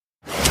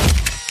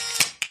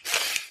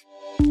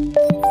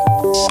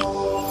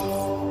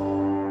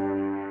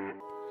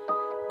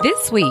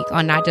This week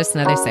on Not Just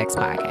Another Sex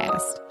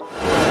Podcast.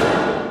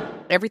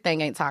 Everything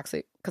ain't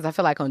toxic, because I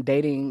feel like on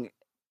dating,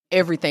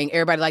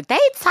 everybody like, they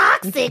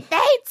toxic.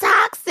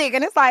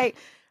 And it's like,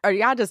 are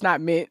y'all just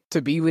not meant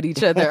to be with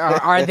each other, or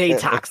are they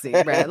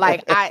toxic, bro?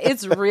 Like,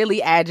 it's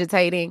really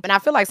agitating. And I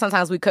feel like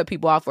sometimes we cut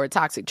people off for a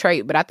toxic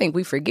trait, but I think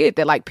we forget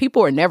that, like,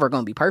 people are never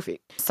going to be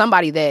perfect.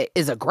 Somebody that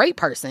is a great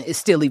person is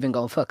still even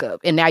going to fuck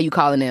up. And now you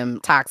calling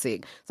them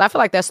toxic. So I feel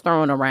like that's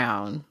thrown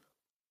around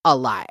a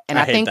lot. And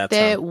I think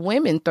that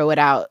women throw it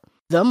out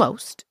the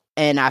most.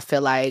 And I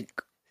feel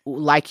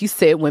like you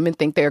said, women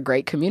think they're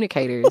great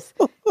communicators.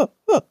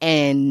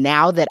 And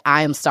now that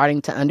I am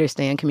starting to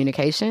understand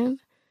communication,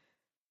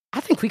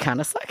 I think we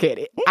kind of suck at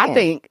it. I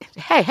think,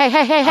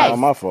 hey. Oh,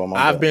 my fault.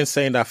 I've been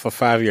saying that for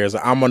 5 years.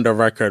 I'm on the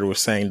record with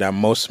saying that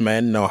most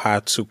men know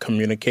how to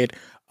communicate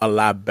a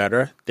lot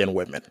better than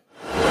women.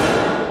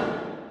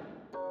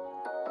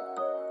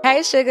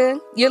 Hey, sugar.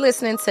 You're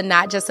listening to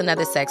Not Just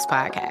Another Sex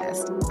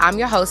Podcast. I'm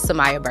your host,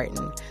 Samaya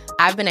Burton.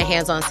 I've been a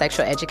hands-on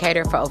sexual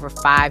educator for over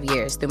 5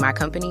 years through my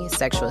company,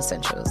 Sexual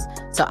Essentials.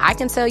 So I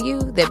can tell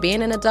you that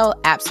being an adult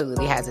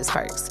absolutely has its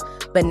perks.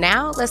 But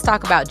now let's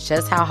talk about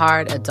just how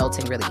hard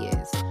adulting really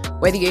is.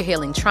 Whether you're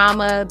healing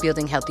trauma,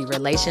 building healthy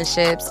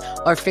relationships,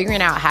 or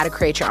figuring out how to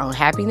create your own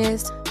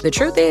happiness, the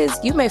truth is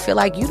you may feel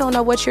like you don't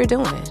know what you're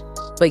doing,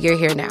 but you're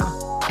here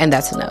now, and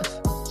that's enough.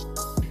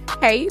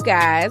 Hey, you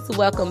guys.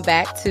 Welcome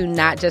back to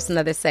Not Just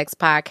Another Sex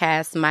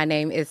Podcast. My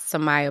name is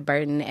Samaya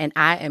Burton, and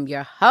I am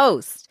your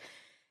host.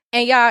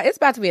 And y'all, it's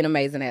about to be an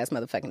amazing-ass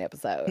motherfucking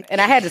episode.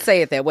 And I had to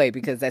say it that way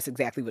because that's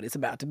exactly what it's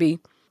about to be.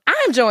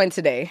 I am joined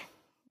today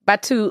by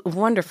two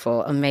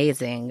wonderful,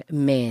 amazing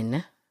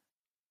men.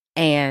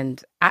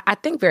 And I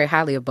think very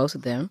highly of both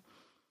of them.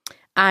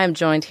 I am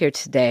joined here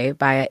today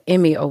by an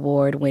Emmy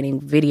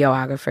Award-winning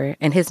videographer,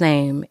 and his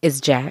name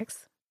is Jax.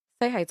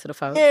 Say hi to the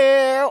folks.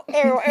 Yo,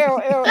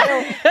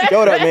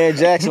 what up, man?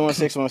 Jackson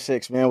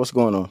 1616, man. What's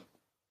going on?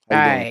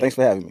 How you doing? Thanks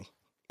for having me.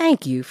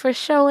 Thank you for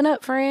showing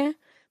up, friend.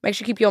 Make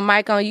sure you keep your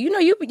mic on. You know,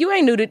 you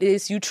ain't new to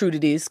this. You true to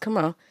this. Come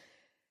on.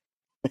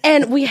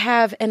 And we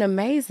have an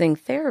amazing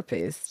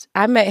therapist.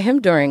 I met him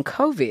during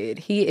COVID.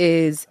 He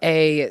is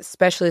a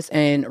specialist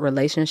in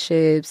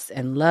relationships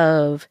and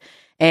love.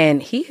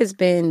 And he has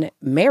been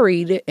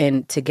married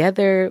and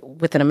together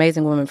with an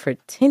amazing woman for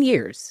 10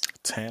 years.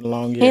 10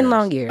 long years. 10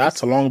 long years.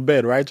 That's a long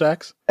bid, right,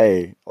 Jax?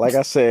 Hey, like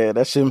I said,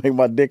 that shit make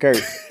my dick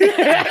hurt.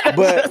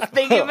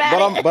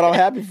 but I'm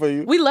happy for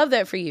you. We love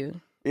that for you.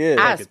 Yeah,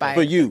 I aspire.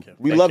 For you.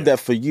 We love that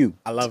for you.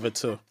 I love it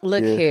too.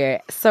 Look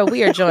here. So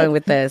we are joined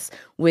with us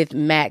with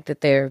Mac, the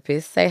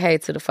therapist. Say hey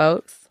to the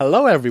folks.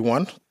 Hello,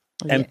 everyone.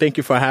 And thank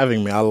you for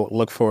having me. I'll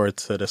look forward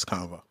to this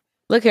convo.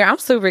 Look here, I'm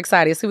super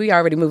excited. See, we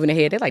already moving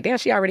ahead. They're like, damn,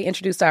 she already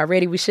introduced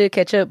already. We should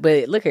catch up.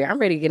 But look here, I'm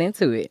ready to get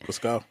into it. Let's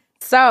go.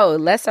 So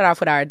let's start off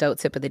with our adult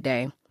tip of the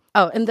day.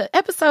 Oh, and the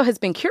episode has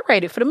been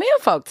curated for the men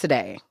folk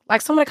today.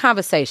 Like some of the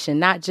conversation,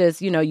 not just,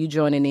 you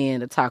joining in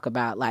to talk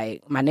about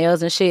like my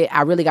nails and shit.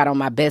 I really got on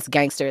my best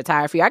gangster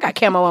attire for you. I got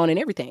camo on and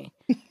everything.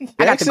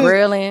 I got the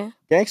grill in.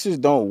 Gangsters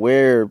don't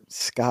wear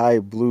sky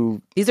blue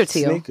These are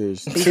teal.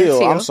 Sneakers.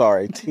 Teal. I'm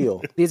sorry,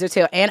 teal. These are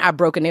teal. And I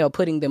broke a nail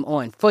putting them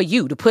on for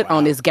you to put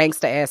on this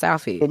gangster ass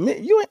outfit. But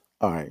you ain't.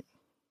 All right.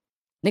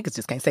 Niggas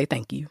just can't say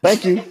thank you.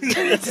 Thank you.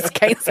 Just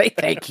can't say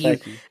thank you.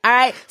 Thank you. All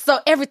right. So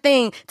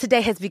everything today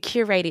has been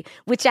curated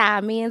with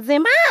y'all men's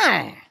in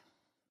mind.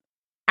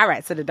 All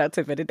right. So the adult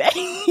tip of the day.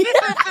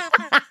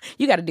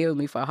 You got to deal with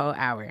me for a whole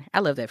hour. I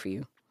love that for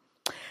you.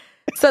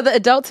 So the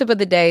adult tip of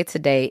the day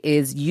today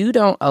is you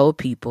don't owe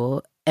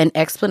people an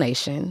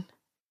explanation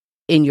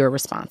in your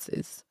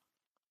responses.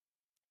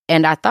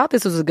 And I thought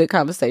this was a good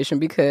conversation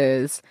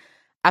because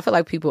I feel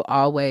like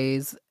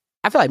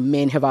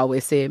men have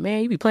always said,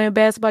 man, you be playing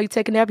basketball, you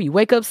take a nap, you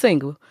wake up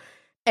single.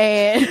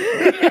 And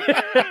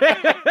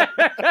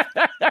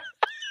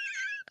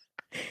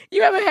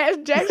you ever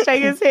had Jack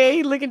shake his head,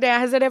 he looking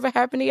down? Has that ever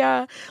happened to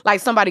y'all? Like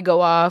somebody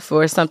go off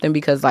or something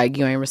because like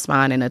you ain't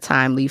respond in a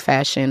timely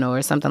fashion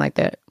or something like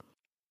that?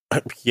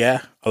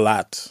 Yeah, a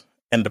lot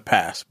in the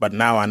past. But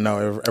now I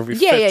know every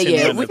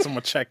 15 minutes I'm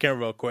going to check in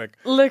real quick.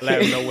 Let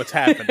them know what's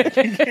happening.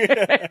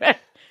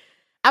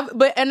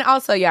 And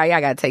also, y'all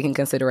got to take in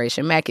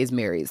consideration, Mac is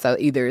married. So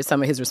either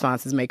some of his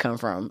responses may come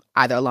from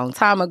either a long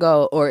time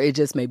ago or it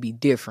just may be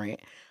different.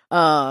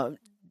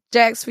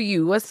 Jax, for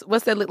you, what's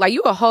that look like?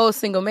 You a whole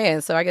single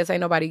man, so I guess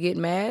ain't nobody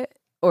getting mad?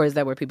 Or is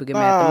that where people get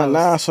mad the most?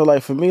 Nah, so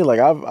like for me, like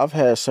I've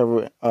had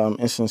several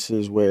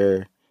instances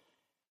where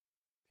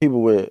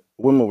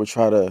women would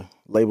try to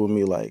label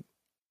me like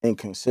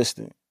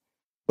inconsistent.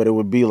 But it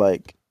would be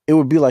like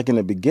in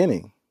the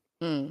beginning.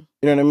 You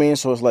know what I mean?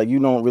 So it's like you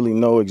don't really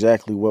know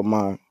exactly what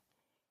my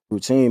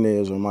routine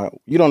is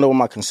you don't know what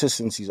my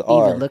consistencies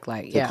are. Even look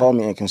like, to call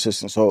me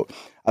inconsistent. So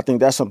I think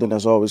that's something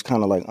that's always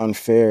kind of like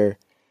unfair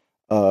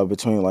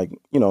between like,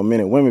 men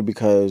and women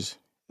because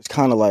it's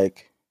kind of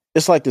like,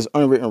 it's like this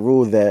unwritten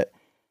rule that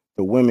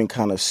the women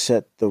kind of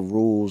set the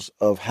rules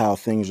of how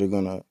things are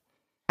going to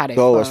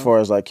go as far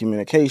as like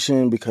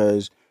communication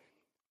because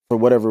for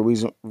whatever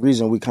reason,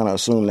 we kind of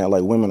assume that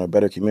like women are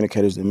better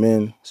communicators than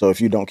men. So if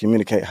you don't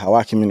communicate how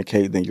I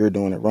communicate, then you're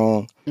doing it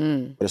wrong.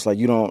 But it's like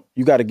you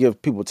got to give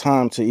people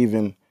time to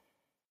even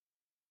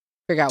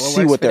figure out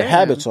see what their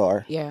habits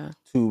are. Yeah.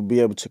 To be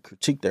able to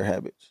critique their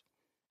habits.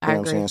 You know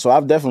what I'm saying? So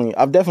I've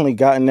definitely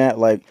gotten that,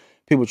 like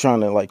people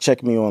trying to like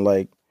check me on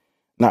like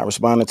not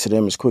responding to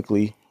them as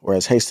quickly or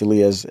as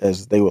hastily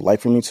as they would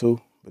like for me to.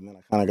 But then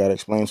I kind of got to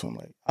explain to them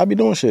like I be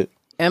doing shit.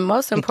 And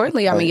most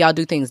importantly, I mean, y'all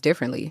do things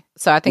differently.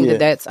 So I think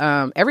that's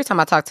every time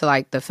I talk to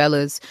like the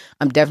fellas,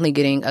 I'm definitely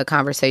getting a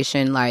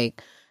conversation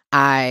like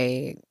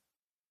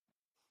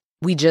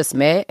we just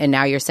met and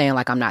now you're saying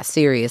like I'm not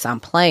serious.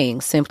 I'm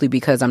playing simply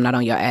because I'm not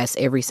on your ass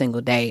every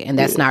single day. And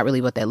that's not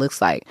really what that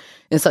looks like.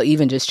 And so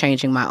even just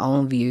changing my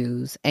own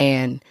views,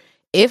 and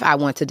if I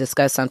want to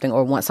discuss something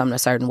or want something a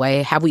certain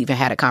way, have we even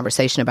had a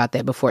conversation about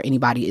that before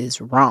anybody is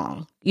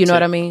wrong? You know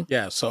what I mean?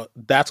 Yeah, so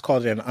that's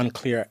called an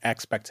unclear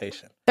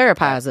expectation.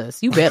 Therapize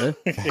us. You better.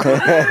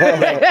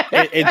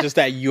 It's just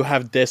that you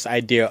have this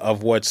idea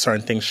of what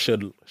certain things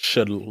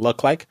should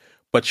look like,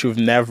 but you've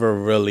never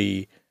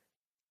really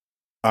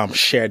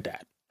shared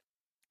that.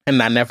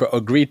 And I never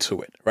agreed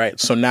to it, right?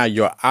 So now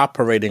you're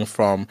operating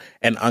from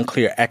an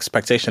unclear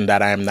expectation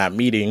that I am not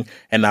meeting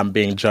and I'm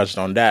being judged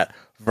on that,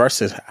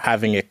 versus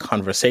having a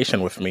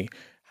conversation with me,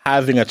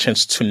 having a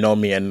chance to know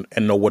me and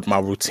know what my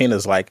routine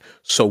is like,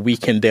 so we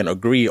can then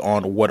agree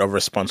on what a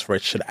response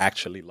rate should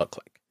actually look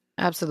like.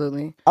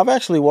 Absolutely. I've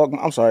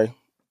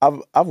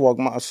walked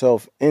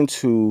myself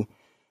into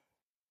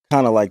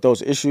kind of like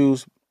those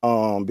issues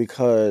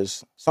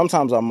because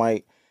sometimes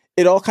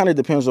it all kind of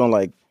depends on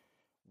like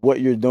what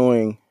you're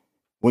doing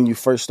when you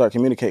first start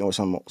communicating with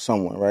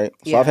someone, right?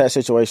 So I've had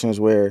situations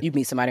where you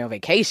meet somebody on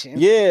vacation.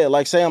 Yeah,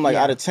 like say I'm like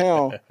out of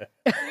town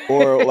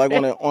or like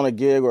on a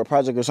gig or a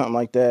project or something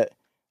like that.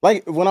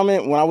 Like when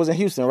I was in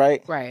Houston,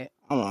 right? Right.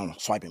 I'm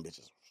swiping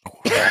bitches.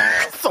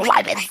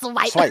 Swipe. You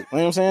know what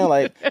I'm saying?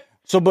 Like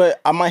so, but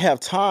I might have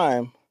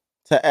time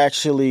to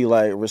actually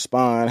like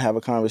respond, have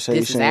a conversation.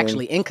 This is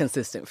actually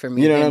inconsistent for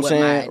me. You know what I'm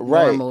saying?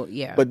 Right.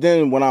 Yeah. But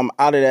then when I'm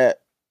out of that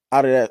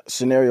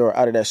scenario or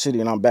out of that city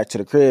and I'm back to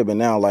the crib and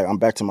now like I'm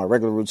back to my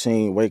regular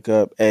routine, wake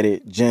up,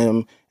 edit,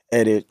 gym,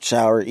 edit,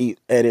 shower, eat,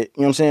 edit.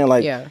 You know what I'm saying?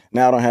 Like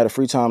now I don't have the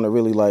free time to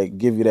really like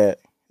give you that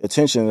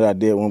attention that I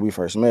did when we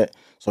first met.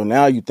 So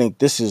now you think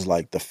this is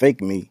like the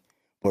fake me,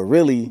 but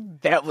really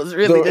that was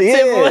really the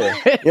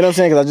simple. You know what I'm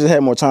saying? Because I just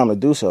had more time to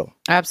do so.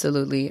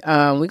 Absolutely.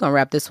 We're gonna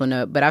wrap this one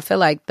up, but I feel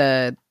like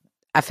the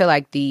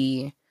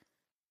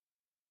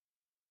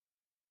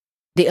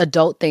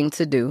adult thing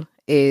to do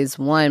is,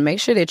 one, make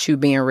sure that you're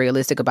being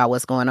realistic about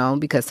what's going on,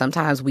 because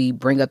sometimes we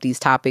bring up these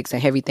topics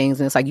and heavy things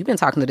and it's like, you've been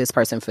talking to this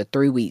person for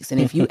 3 weeks. And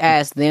if you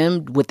ask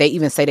them, would they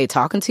even say they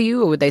talking to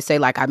you, or would they say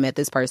like, I met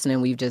this person and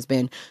we've just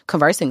been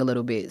conversing a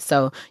little bit?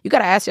 So you got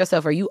to ask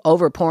yourself, are you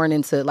over pouring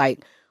into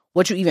like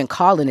what you even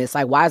calling this?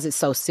 Like, why is it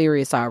so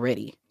serious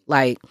already?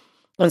 Like,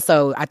 and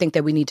so I think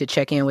that we need to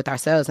check in with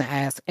ourselves and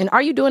ask, and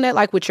are you doing that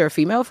like with your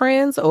female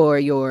friends or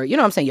your, you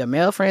know what I'm saying, your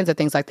male friends and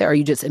things like that? Or are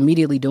you just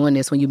immediately doing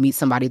this when you meet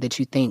somebody that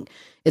you think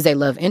is a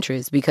love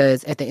interest?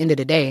 Because at the end of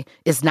the day,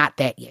 it's not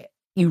that yet.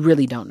 You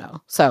really don't know.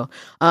 So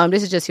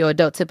this is just your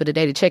adult tip of the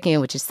day to check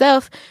in with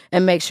yourself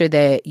and make sure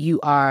that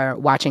you are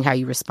watching how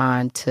you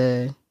respond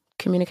to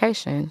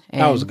communication.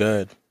 And that was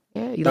good.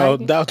 Yeah,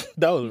 that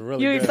was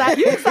really good. Excited?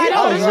 You excited?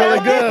 That was really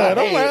good.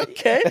 I'm like,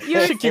 okay.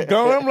 You should keep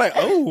going. I'm like,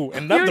 oh,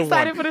 another you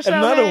excited one. For the show,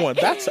 another man? one.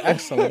 That's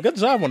excellent. Good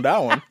job on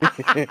that one.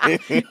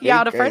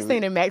 Y'all, the first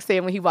thing that Max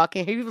said when he walked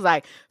in, he was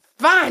like,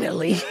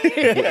 finally,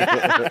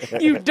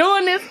 you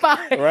doing this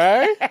fine.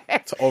 Right?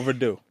 It's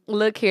overdue.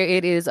 Look here,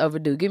 it is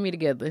overdue. Get me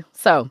together.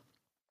 So,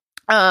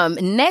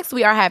 next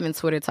we are having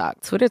Twitter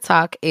Talk. Twitter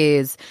Talk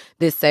is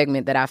this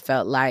segment that I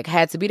felt like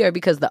had to be there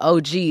because the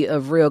OG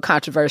of real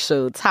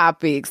controversial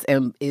topics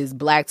is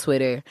Black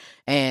Twitter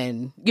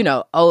and, you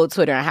know, old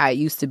Twitter and how it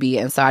used to be.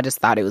 And so I just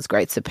thought it was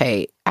great to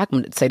pay, I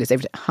can say this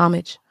every time,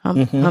 homage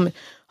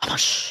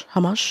to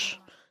homage.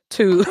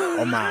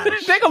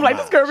 They're gonna be like,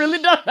 this girl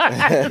really done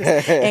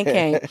and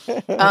came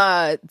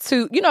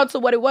to, you know, to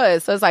what it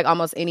was. So it's like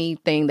almost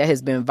anything that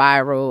has been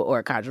viral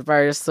or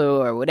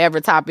controversial or whatever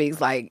topics,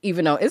 like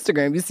even on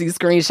Instagram, you see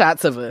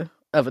screenshots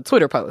of a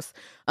Twitter post.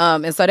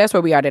 And so that's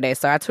where we are today.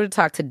 So our Twitter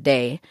Talk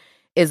today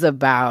is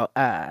about,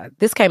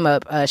 this came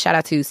up, shout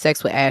out to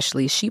Sex with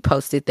Ashley. She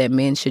posted that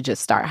men should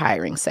just start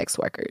hiring sex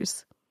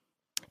workers.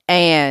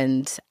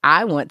 And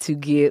I want to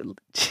get...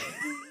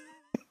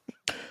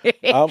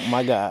 Oh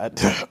my God.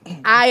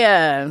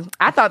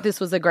 I thought this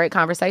was a great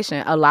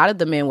conversation. A lot of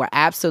the men were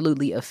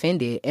absolutely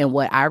offended. And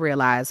what I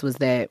realized was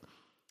that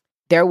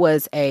there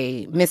was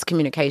a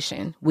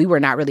miscommunication. We were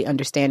not really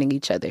understanding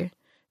each other.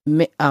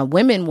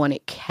 Women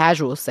wanted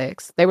casual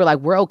sex. They were like,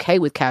 we're okay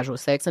with casual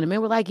sex. And the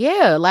men were like,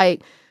 yeah,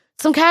 like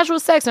some casual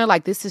sex. And they're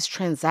like, this is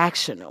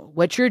transactional.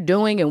 What you're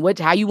doing and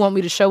how you want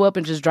me to show up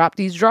and just drop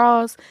these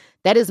draws,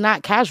 that is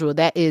not casual.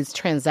 That is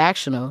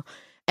transactional.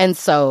 And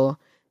so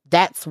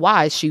that's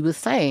why she was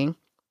saying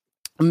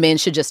men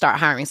should just start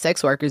hiring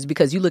sex workers,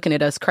 because you looking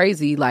at us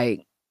crazy,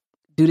 like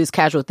do this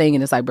casual thing.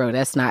 And it's like, bro,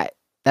 that's not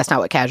that's not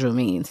what casual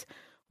means.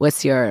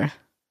 What's your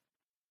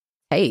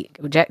take?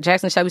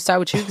 Jackson, shall we start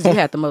with you? Because you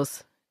had the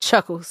most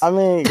chuckles. I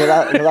mean, because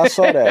I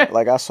saw that.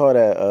 Like, I saw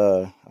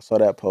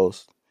that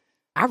post.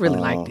 I really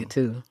liked it,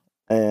 too.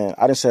 And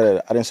I didn't say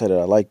that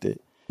I liked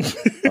it.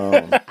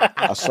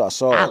 I saw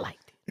it. I liked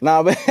it.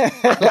 Nah, but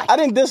I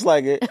didn't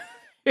dislike it.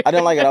 I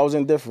didn't like it. I was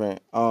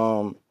indifferent.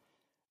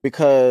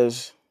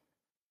 Because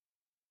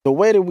the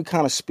way that we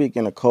kind of speak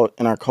in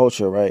our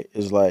culture, right,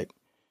 is like,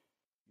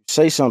 you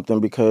say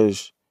something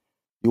because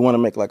you want to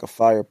make like a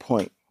fire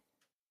point.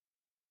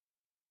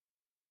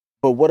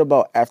 But what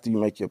about after you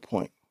make your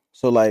point?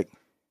 So like,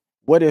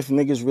 what if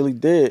niggas really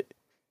did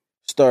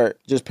start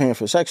just paying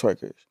for sex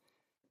workers?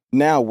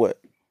 Now what?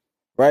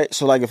 Right?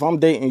 So like, if I'm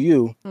dating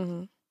you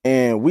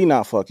and we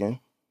not fucking,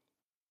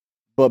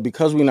 but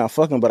because we not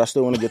fucking, but I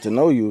still want to get to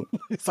know you.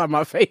 It's on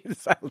my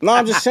face. No,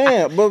 I'm just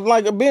saying, but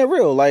like, being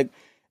real, like,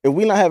 if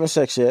we not having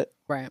sex yet,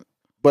 right?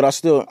 But I'm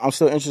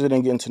still interested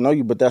in getting to know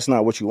you, but that's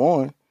not what you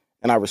want,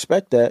 and I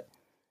respect that.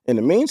 In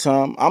the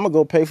meantime, I'm gonna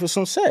go pay for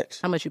some sex.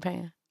 How much you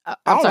paying?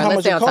 I'm sorry,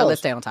 let's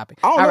stay on topic.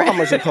 I don't know how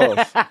much it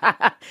costs.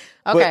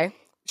 Okay.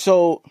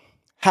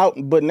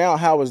 But now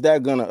how is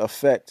that gonna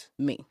affect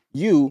me?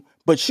 You,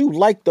 but you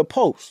like the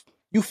post.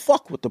 You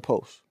fuck with the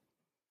post.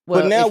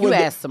 Well, but now if you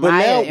ask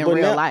Samaya in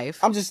real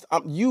life.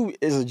 You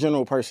is a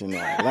general person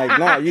now. Like,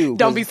 not you.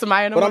 Don't be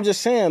Samaya no more. But I'm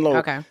just saying, though.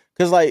 Okay.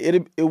 Because, like,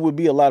 it would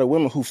be a lot of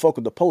women who fuck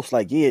with the post.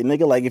 Like, yeah,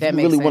 nigga, like, if you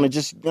really want to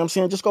just, you know what I'm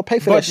saying, just go pay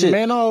for that shit. But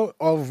men are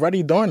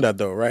already doing that,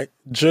 though, right?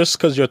 Just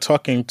because you're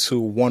talking to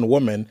one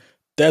woman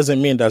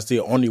doesn't mean that's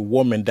the only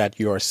woman that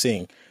you're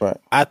seeing. Right.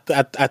 I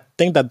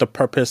think that the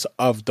purpose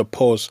of the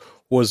post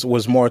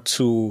was more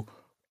to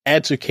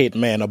educate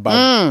men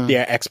about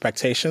their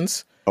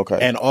expectations. Okay.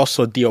 And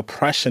also the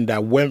oppression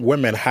that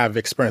women have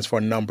experienced for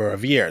a number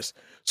of years.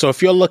 So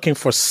if you're looking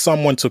for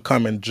someone to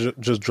come and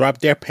just drop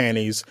their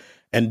panties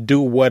and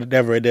do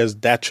whatever it is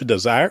that you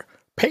desire,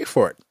 pay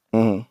for it.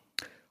 Mm-hmm.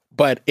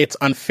 But it's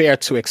unfair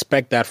to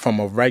expect that from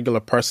a regular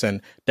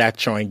person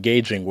that you're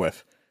engaging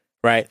with,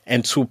 right?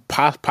 And to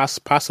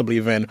possibly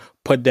even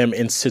put them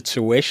in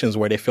situations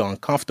where they feel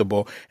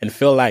uncomfortable and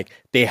feel like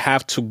they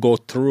have to go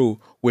through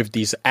with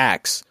these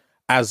acts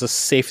as a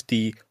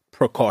safety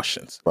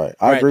precautions. Right.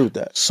 I agree with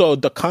that. So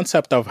the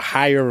concept of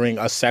hiring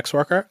a sex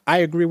worker, I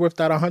agree with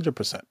that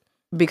 100%.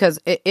 Because,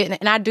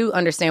 and I do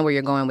understand where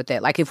you're going with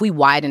that. Like, if we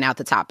widen out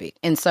the topic.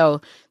 And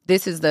so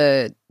this is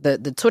the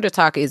Twitter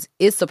talk is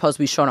supposed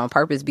to be short on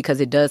purpose because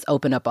it does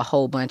open up a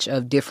whole bunch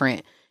of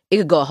different, it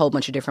could go a whole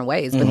bunch of different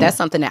ways. But that's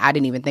something that I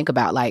didn't even think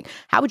about. Like,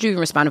 how would you even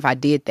respond if I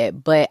did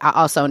that? But I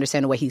also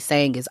understand the way he's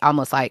saying is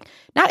almost like,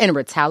 not in a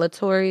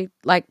retaliatory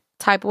like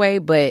type way,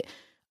 but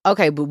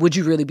okay, but would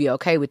you really be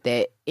okay with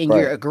that? And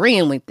you're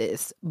agreeing with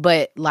this.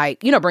 But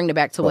like, you know, bringing it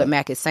back to what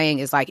Mac is saying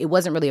is like, it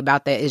wasn't really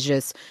about that. It's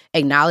just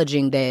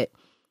acknowledging that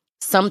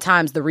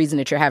sometimes the reason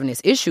that you're having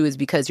this issue is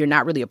because you're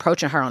not really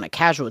approaching her on a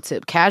casual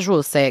tip.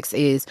 Casual sex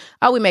is,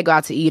 we may go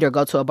out to eat or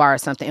go to a bar or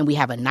something and we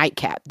have a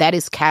nightcap. That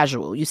is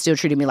casual. You still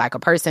treated me like a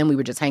person. We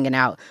were just hanging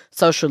out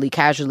socially,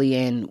 casually,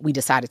 and we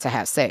decided to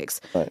have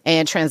sex. Right.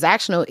 And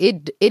transactional,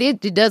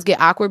 it does get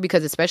awkward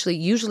because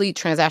usually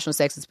transactional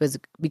sex is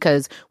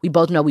because we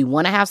both know we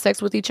want to have sex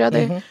with each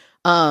other.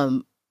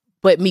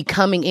 But me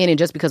coming in and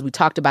just because we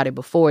talked about it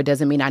before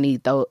doesn't mean I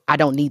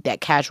don't need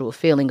that casual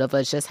feeling of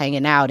us just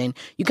hanging out and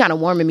you kind of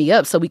warming me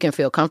up so we can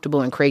feel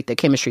comfortable and create the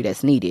chemistry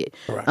that's needed.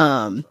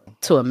 Right.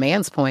 To a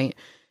man's point,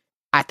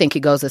 I think it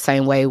goes the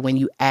same way when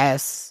you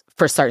ask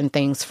for certain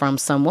things from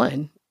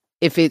someone.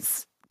 If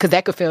it's because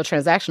that could feel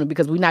transactional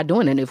because we're not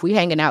doing it. If we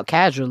hanging out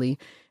casually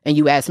and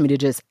you ask me to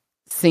just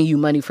send you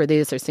money for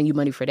this or send you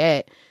money for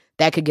that,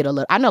 that could get a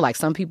little. I know like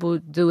some people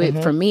do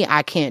it. For me,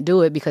 I can't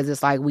do it because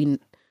it's like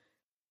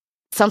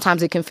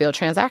sometimes it can feel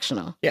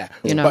transactional. Yeah.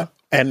 You know? But,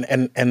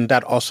 and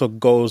that also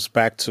goes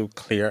back to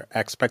clear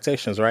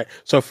expectations, right?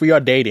 So if we are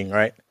dating,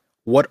 right,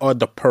 what are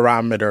the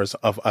parameters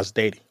of us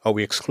dating? Are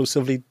we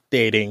exclusively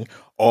dating?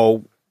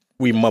 Or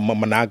we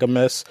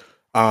monogamous?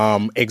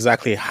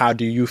 Exactly how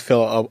do you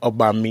feel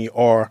about me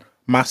or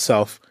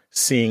myself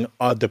seeing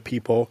other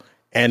people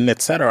and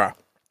etc.?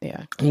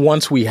 Yeah.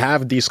 Once we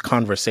have these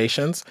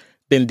conversations,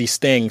 then these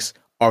things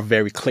are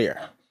very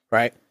clear,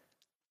 right?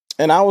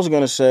 And I was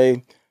going to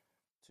say,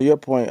 to your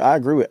point, I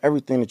agree with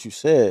everything that you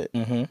said.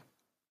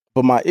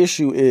 But my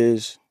issue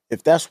is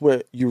if that's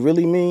what you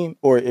really mean,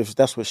 or if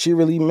that's what she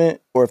really meant,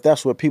 or if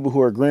that's what people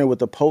who are agreeing with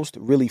the post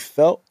really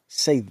felt,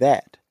 say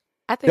that.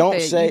 I think don't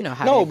say you know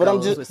how no, but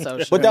I'm just.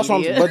 But that's what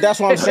I'm saying. But that's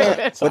what I'm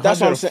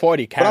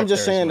saying. But I'm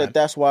just saying that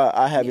that's why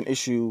I have an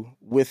issue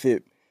with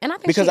it. And I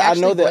think because I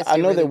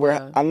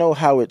know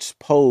how it's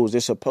posed.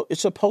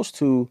 It's supposed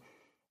to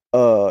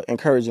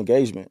encourage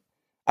engagement.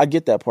 I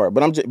get that part,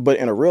 but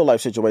in a real life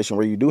situation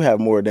where you do have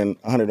more than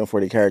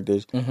 140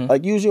 characters,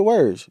 like use your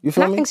words. You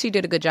feel me? I think she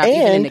did a good job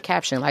even in the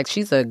caption. Like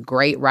she's a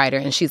great writer,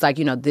 and she's like,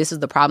 this is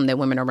the problem that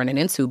women are running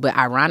into. But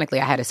ironically,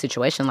 I had a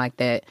situation like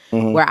that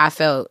where I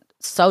felt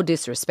so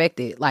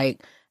disrespected.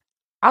 Like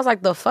I was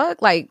like, the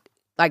fuck, like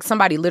like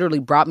somebody literally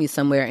brought me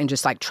somewhere and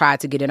just like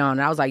tried to get it on.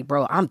 And I was like,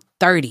 bro, I'm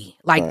 30.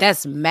 Like,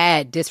 that's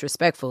mad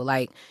disrespectful.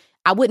 Like,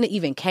 I wouldn't have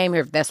even came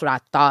here if that's what I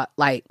thought.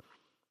 Like,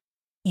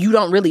 you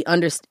don't really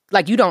understand,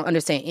 like, you don't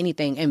understand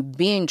anything. And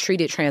being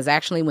treated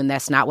transactionally when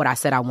that's not what I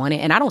said I wanted.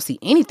 And I don't see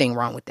anything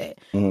wrong with that.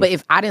 But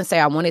if I didn't say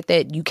I wanted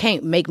that, you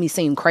can't make me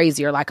seem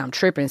crazy or like I'm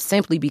tripping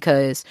simply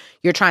because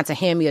you're trying to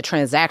hand me a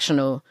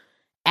transactional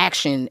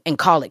action and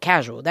call it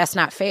casual. That's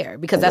not fair,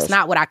 because that's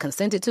not what I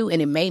consented to,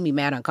 and it made me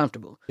mad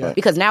uncomfortable.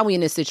 Because now we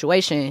in this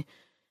situation,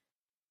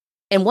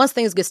 and once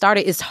things get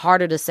started, it's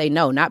harder to say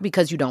no. Not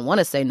because you don't want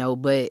to say no,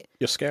 but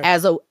you're scared.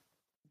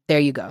 There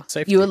you go.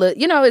 Safety. You a little,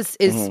 it's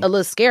a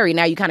little scary.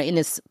 Now you kind of in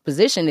this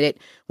position that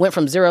went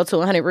from 0 to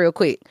 100 real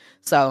quick.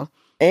 So,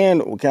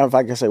 and if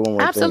I can say one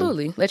more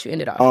absolutely, thing. let you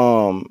end it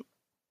off.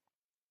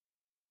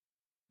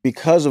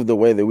 Because of the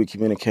way that we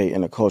communicate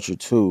in the culture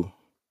too.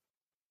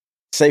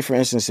 Say for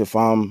instance, if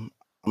I'm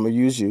gonna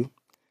use you,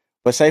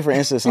 but say for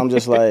instance, I'm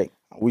just like,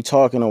 we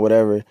talking or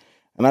whatever,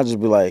 and I just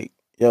be like,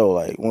 yo,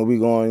 like when we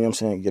going, you know what I'm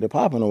saying, get it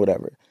popping or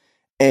whatever.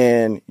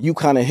 And you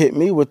kind of hit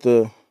me with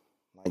the,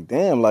 like,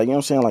 damn, like, you know what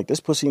I'm saying, like,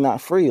 this pussy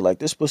not free, like,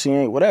 this pussy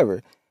ain't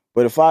whatever.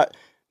 But if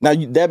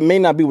that may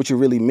not be what you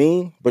really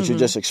mean, but you're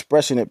just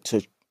expressing it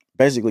to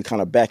basically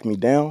kind of back me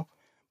down.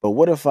 But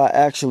what if I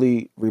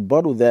actually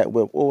rebuttal that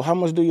with, well, how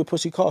much do your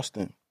pussy cost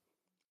then?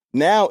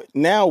 Now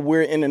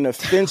we're in an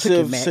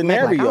offensive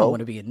scenario. Like, I don't want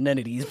to be in none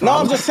of these problems.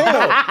 No, I'm just saying.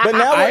 But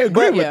now I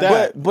agree with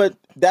that. But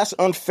that's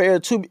unfair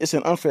too. It's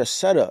an unfair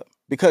setup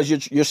because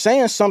you're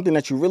saying something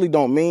that you really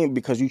don't mean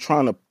because you're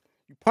trying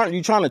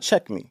to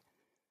check me.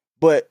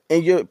 But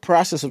in your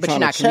process of trying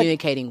to check, you're not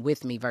communicating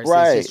with me versus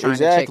just trying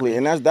exactly. to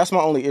check me. And that's my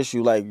only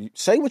issue. Like,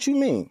 say what you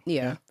mean.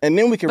 Yeah. And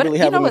then we can really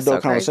have an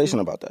adult conversation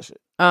about that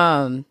shit.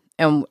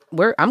 And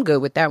I'm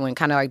good with that one.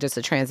 Kind of like just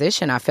a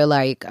transition. I feel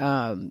like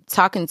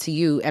talking to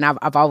you, and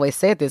I've always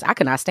said this, I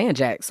could not stand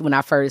Jax when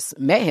I first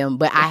met him,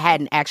 but I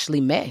hadn't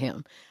actually met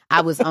him. I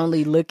was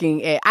only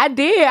looking at,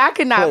 I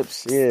could not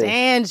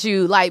stand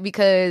you, like,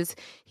 because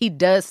he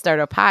does stir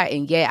the pot,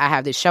 and I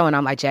have this show, and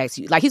I'm like, Jax,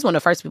 like, he's one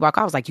of the first people I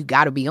call. I was like, you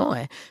got to be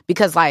on,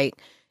 because like,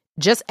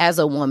 just as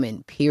a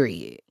woman,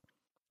 period,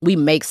 we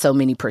make so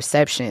many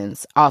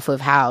perceptions off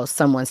of how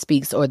someone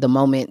speaks or the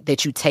moment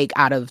that you take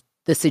out of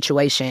the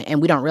situation, and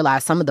we don't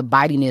realize some of the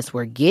bitiness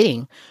we're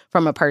getting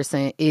from a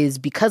person is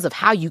because of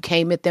how you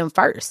came at them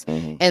first.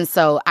 And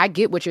so I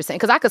get what you're saying,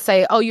 because I could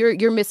say, oh,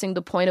 you're missing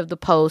the point of the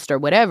post or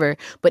whatever,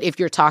 but if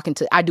you're talking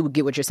to, I do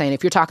get what you're saying,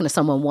 if you're talking to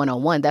someone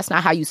one-on-one, that's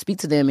not how you speak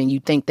to them, and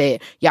you think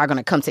that y'all going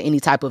to come to any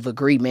type of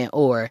agreement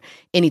or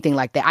anything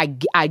like that.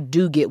 I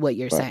do get what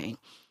you're saying.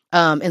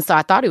 And so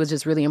I thought it was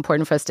just really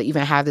important for us to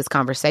even have this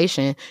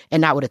conversation,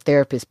 and not with a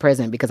therapist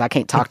present, because I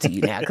can't talk to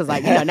you now. Because,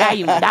 like, now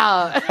you my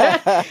dog.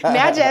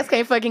 Now Jazz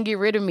can't fucking get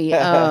rid of me.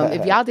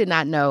 If y'all did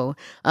not know,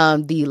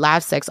 the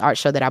live sex art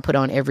show that I put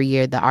on every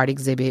year, the art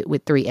exhibit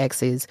with 3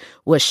 X's,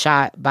 was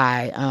shot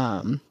by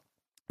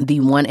the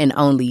one and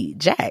only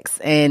Jax.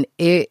 And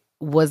it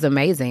was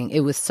amazing. It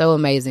was so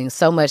amazing.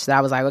 So much that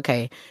I was like,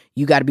 okay,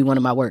 you got to be one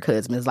of my work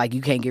husbands. Like,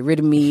 you can't get rid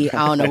of me.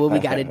 I don't know what we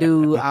got to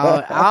do.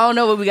 I don't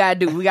know what we got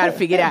to do. We got to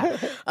figure it out.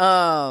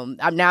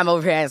 Now I'm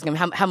over here asking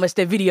him how much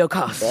that video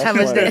costs. How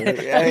much that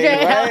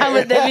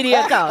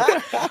video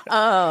costs.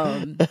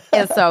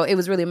 And so it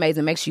was really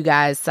amazing. Make sure you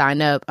guys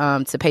sign up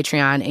to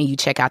Patreon and you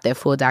check out that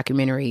full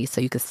documentary so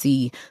you can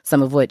see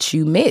some of what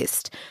you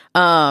missed.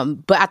 But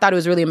I thought it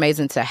was really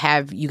amazing to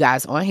have you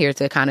guys on here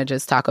to kind of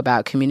just talk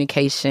about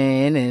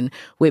communication and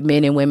with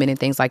men and women and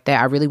things like that.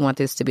 I really want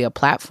this to be a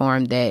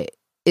platform that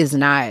is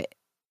not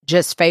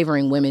just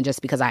favoring women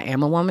just because I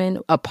am a woman.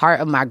 A part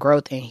of my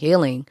growth and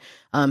healing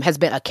has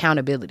been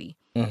accountability.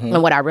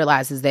 And what I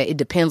realized is that it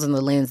depends on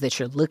the lens that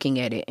you're looking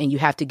at it. And you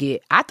have to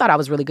I thought I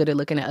was really good at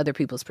looking at other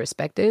people's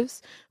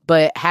perspectives,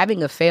 but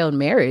having a failed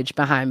marriage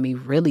behind me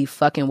really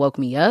fucking woke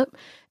me up.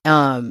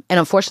 And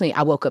unfortunately,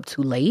 I woke up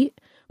too late,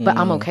 but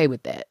I'm okay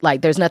with that.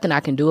 Like, there's nothing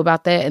I can do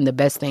about that. And the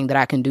best thing that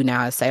I can do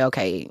now is say,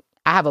 okay,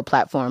 I have a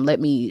platform. Let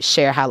me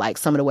share how, like,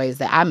 some of the ways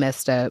that I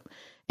messed up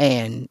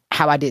and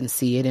how I didn't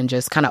see it, and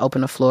just kind of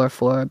open the floor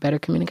for better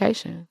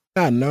communication.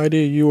 I had no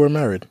idea you were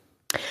married.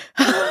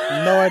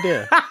 No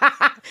idea.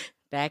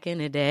 Back in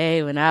the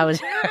day when I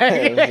was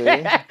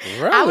Really?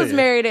 I was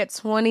married at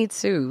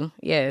 22,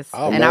 yes.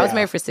 And I was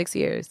married for 6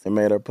 years. It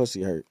made her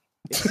pussy hurt.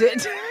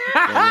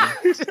 I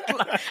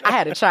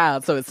had a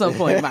child, so at some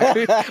point my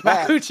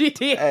coochie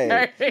did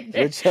hurt.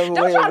 Whichever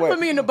Don't way try it to work. put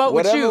me in the boat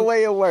with you. Whatever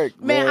way it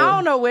worked. Man, I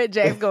don't know what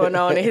Jack's going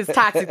on and his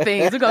toxic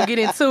things. We're going to get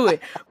into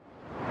it.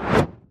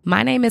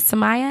 My name is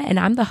Samaya, and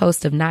I'm the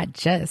host of Not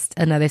Just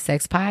Another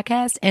Sex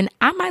Podcast, and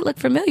I might look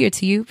familiar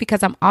to you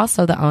because I'm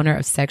also the owner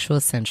of Sexual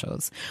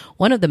Essentials.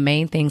 One of the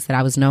main things that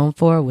I was known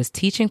for was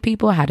teaching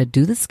people how to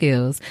do the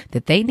skills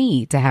that they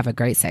need to have a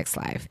great sex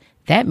life.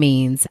 That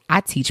means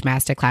I teach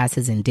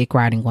masterclasses in Dick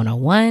Riding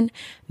 101,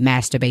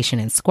 masturbation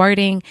and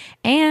squirting,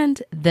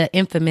 and the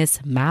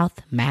infamous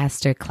Mouth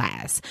Master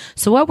class.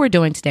 So what we're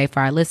doing today for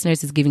our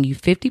listeners is giving you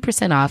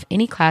 50% off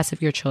any class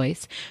of your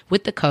choice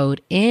with the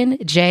code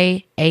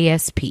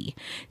NJASP.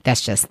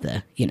 That's just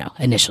the,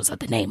 initials of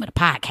the name of the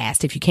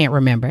podcast if you can't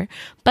remember.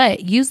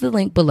 But use the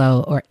link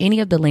below or any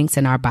of the links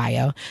in our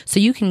bio so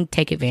you can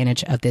take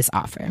advantage of this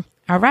offer.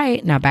 All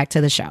right, now back to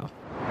the show.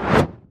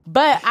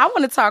 But I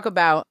want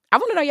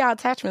to know y'all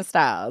attachment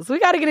styles. We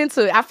got to get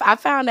into it. I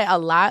found that a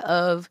lot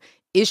of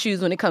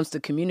issues when it comes to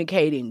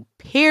communicating,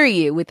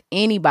 period, with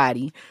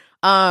anybody,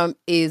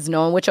 is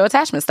knowing what your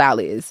attachment style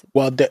is.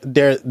 Well,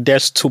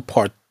 there's two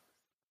parts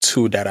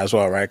to that as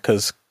well, right?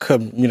 Because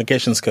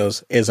communication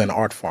skills is an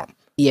art form.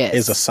 Yes.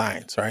 Is a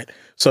science, right?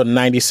 So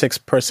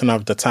 96%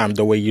 of the time,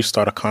 the way you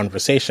start a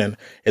conversation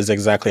is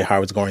exactly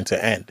how it's going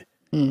to end.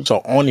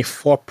 So only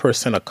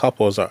 4% of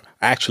couples are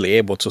actually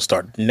able to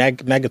start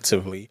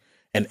negatively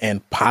and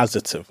end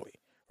positively,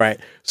 right?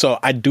 So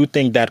I do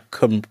think that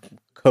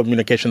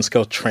communication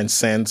skill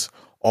transcends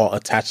all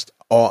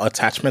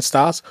attachment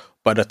styles,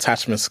 but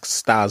attachment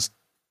styles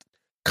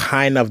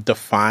kind of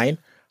define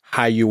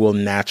how you will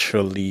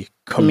naturally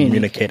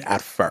communicate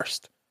at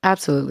first.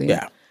 Absolutely.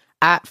 Yeah.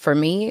 For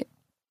me,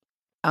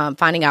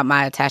 finding out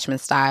my attachment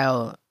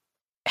style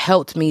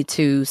helped me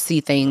to see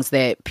things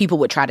that people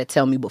would try to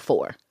tell me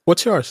before.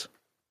 What's yours?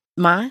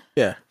 Mine?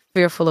 Yeah.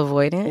 Fearful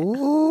avoidant.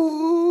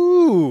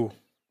 Ooh.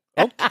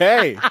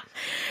 Okay.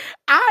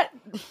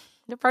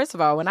 First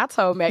of all, when I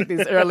told Mac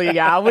this earlier,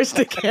 y'all, I wish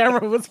the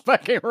camera was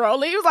fucking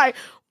rolling. He was like,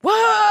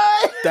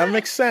 what? That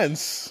makes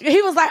sense.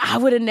 He was like, I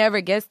would have never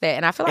guessed that.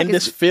 And I feel like in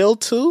this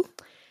field too,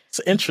 it's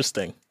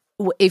interesting.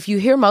 If you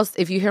hear my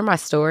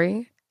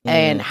story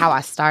and how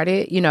I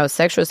started,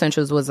 Sexual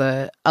Essentials was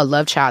a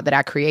love child that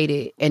I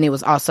created. And it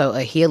was also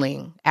a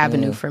healing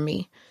avenue for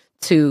me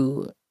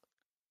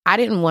I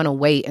didn't want to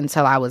wait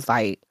until I was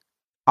like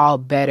all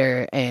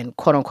better and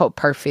quote unquote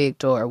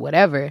perfect or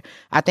whatever.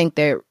 I think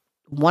that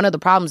one of the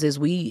problems is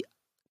we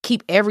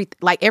keep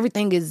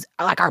everything is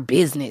like our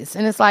business.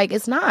 And it's like,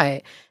 it's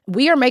not.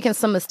 We are making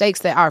some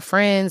mistakes that our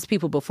friends,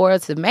 people before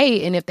us have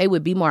made. And if they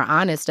would be more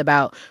honest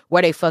about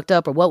where they fucked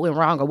up or what went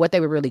wrong or what they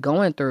were really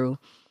going through,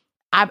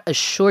 I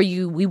assure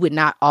you we would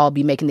not all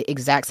be making the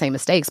exact same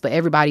mistakes, but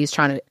everybody's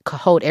trying to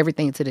hold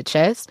everything to the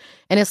chest.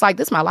 And it's like,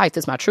 this is my life.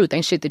 This is my truth.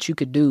 Ain't shit that you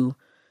could do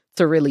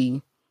to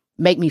really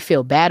make me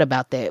feel bad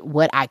about that.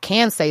 What I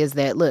can say is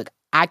that, look,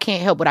 I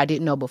can't help what I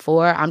didn't know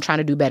before. I'm trying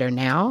to do better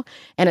now.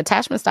 And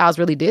attachment styles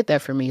really did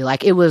that for me.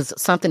 Like, it was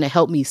something to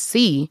help me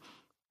see,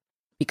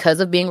 because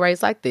of being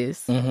raised like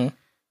this,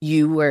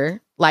 you were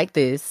like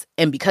this.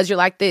 And because you're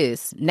like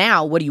this,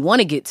 now what do you want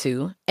to get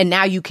to? And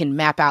now you can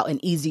map out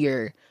an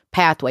easier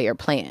pathway or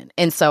plan.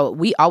 And so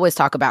we always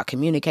talk about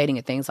communicating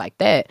and things like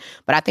that,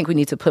 but I think we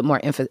need to put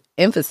more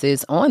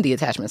emphasis on the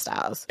attachment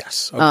styles.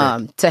 Yes.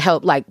 Okay. To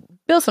help like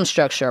build some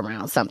structure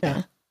around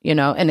something,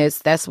 and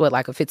that's what,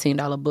 like a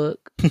 $15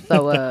 book.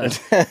 So,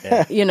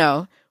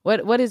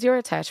 what is your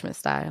attachment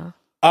style?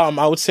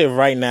 I would say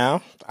right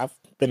now, I've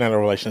been in a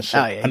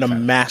relationship, a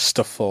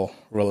masterful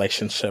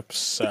relationship,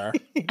 sir.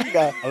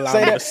 Allow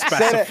me to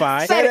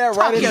specify. Say that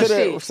right into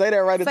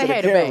the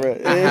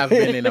camera. I have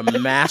been in a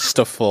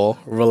masterful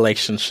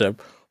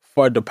relationship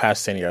for the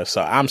past 10 years,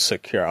 so I'm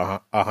secure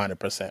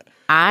 100%.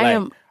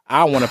 I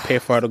want to pay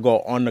for her to go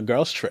on the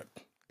girls' trip.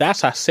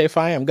 That's how safe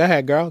I am. Go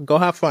ahead, girl. Go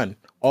have fun.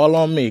 All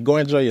on me. Go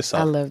enjoy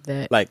yourself. I love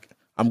that. Like,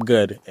 I'm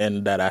good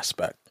in that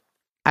aspect.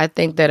 I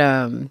think that,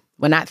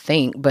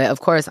 but of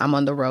course I'm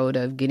on the road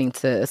of getting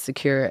to a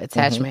secure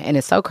attachment. And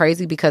it's so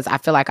crazy because I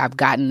feel like I've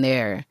gotten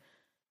there.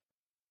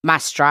 My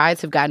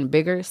strides have gotten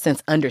bigger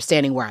since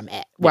understanding where I'm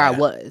at, where I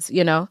was,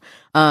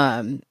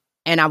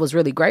 and I was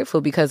really grateful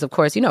because, of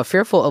course,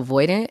 fearful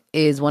avoidant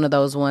is one of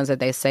those ones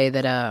that they say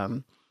that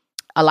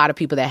a lot of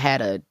people that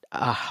had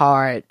a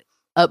hard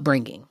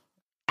upbringing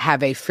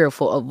have a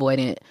fearful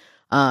avoidant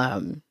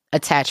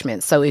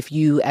attachment. So if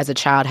you as a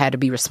child had to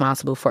be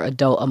responsible for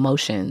adult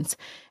emotions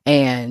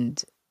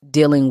and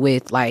dealing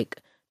with like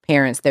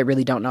parents that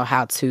really don't know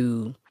how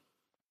to,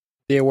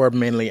 they were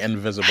mainly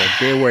invisible.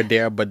 They were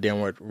there, but they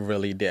weren't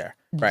really there.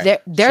 Right.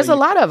 There's a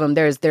lot of them.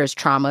 There's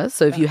trauma.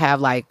 So if you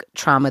have like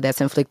trauma that's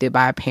inflicted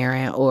by a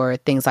parent or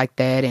things like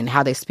that, and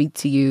how they speak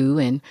to you,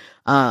 and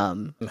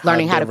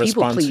learning how to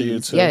people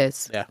please.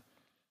 Yes. Yeah.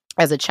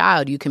 As a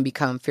child, you can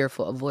become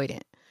fearful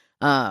avoidant.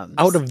 I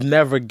would have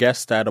never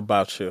guessed that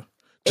about you.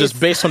 Just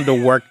based on the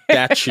work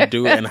that you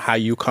do and how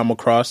you come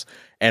across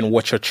and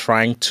what you're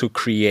trying to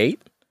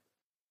create.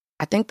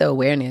 I think the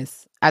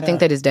awareness. I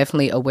think that is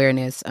definitely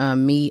awareness.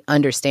 Me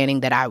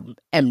understanding that I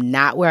am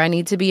not where I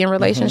need to be in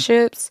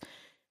relationships.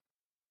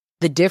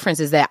 The difference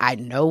is that I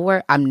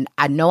know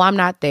I'm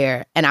not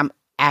there, and I'm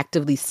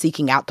actively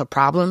seeking out the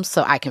problems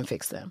so I can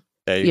fix them.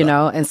 You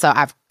know? And so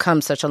I've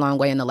come such a long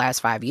way in the last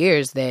 5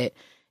 years that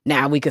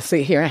now we can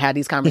sit here and have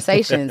these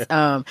conversations.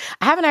 I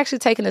haven't actually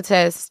taken a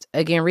test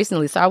again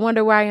recently, so I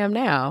wonder where I am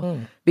now.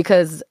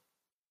 Because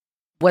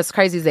what's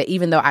crazy is that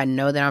even though I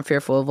know that I'm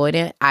fearful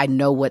avoidant, I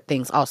know what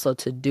things also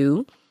to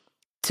do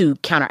to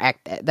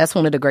counteract that. That's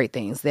one of the great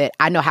things, that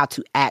I know how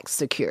to act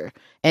secure.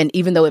 And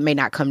even though it may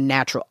not come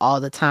natural all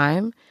the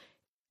time,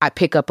 I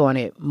pick up on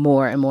it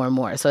more and more and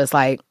more. So it's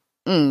like,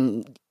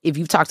 if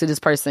you've talked to this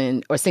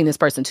person or seen this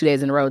person 2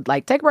 days in a row,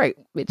 like, take a break,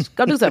 bitch.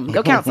 Go do something.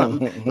 Go count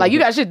something. Like, you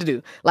got shit to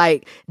do.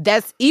 Like,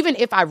 that's, even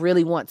if I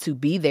really want to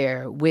be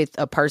there with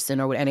a person,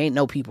 and ain't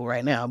no people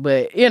right now,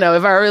 but, you know,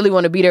 if I really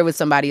want to be there with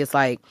somebody, it's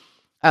like,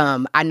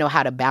 I know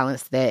how to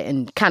balance that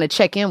and kind of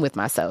check in with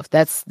myself.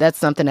 That's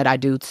something that I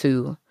do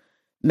to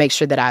make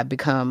sure that I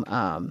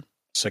become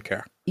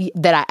secure.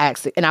 That I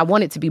act, and I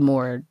want it to be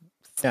more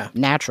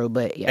natural,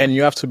 but yeah. And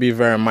you have to be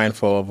very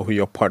mindful of who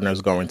your partner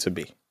is going to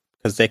be,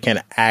 because they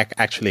can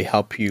actually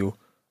help you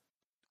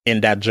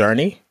in that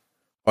journey,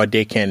 or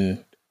they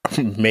can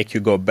make you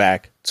go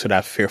back to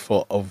that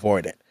fearful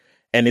avoidant.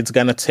 And it's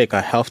going to take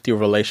a healthy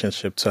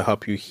relationship to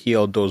help you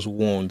heal those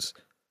wounds.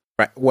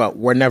 Right? Well,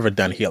 we're never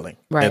done healing.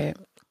 Right.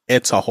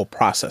 It's a whole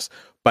process.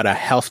 But a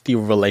healthy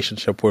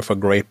relationship with a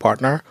great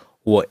partner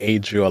will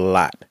aid you a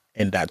lot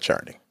in that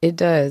journey. It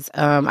does.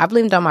 I've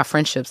leaned on my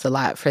friendships a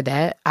lot for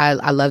that.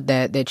 I love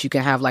that you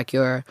can have like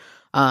your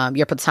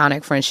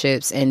platonic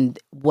friendships. And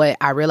what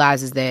I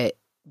realize is that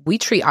we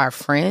treat our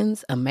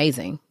friends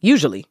amazing.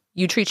 Usually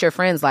you treat your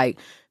friends like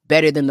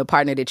better than the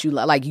partner that you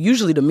love. Like,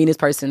 usually the meanest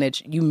person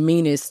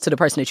meanest to the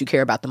person that you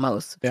care about the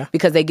most. Yeah.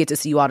 Because they get to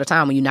see you all the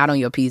time when you're not on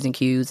your P's and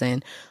Q's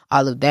and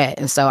all of that.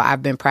 And so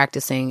I've been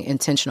practicing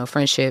intentional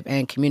friendship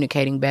and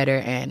communicating better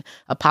and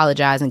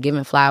apologizing,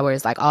 giving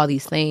flowers, like all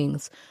these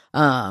things.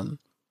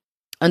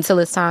 Until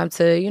it's time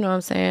to, you know what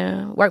I'm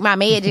saying, work my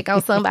magic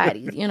on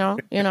somebody, you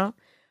know.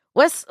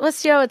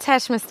 What's your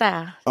attachment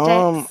style,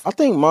 Jax? I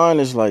think mine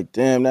is like,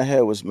 damn, that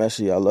head was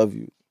messy. I love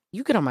you.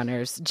 You get on my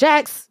nerves.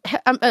 Jax,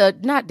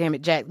 not damn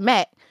it, Jax,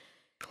 Matt.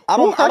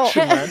 Who hurt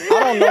you, man? I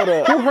don't know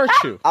the. Who hurt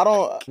you? I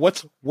don't.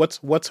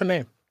 What's her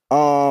name?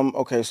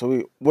 Okay,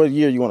 so what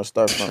year you want to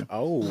start from?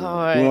 Oh,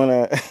 Lord. You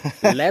want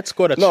to? Let's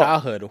go to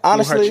childhood.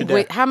 Honestly, who hurt you there?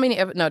 Wait, how many?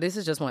 No, this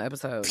is just one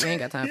episode. We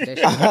ain't got time for that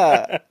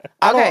shit.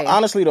 Okay.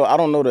 Honestly though, I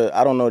don't know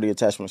the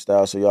attachment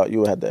style, so you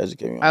will have to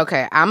educate me on.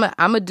 Okay, I'm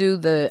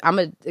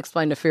gonna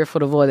explain the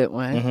fearful avoidant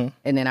one,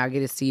 and then I'll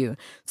get it to you.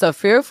 So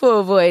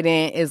fearful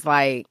avoidant is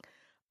like,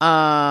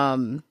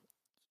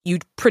 you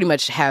pretty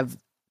much have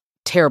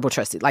terrible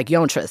trust. Like, you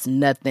don't trust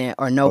nothing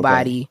or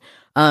nobody.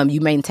 Okay.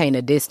 You maintain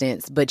a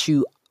distance, but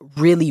you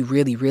really,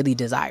 really, really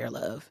desire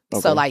love.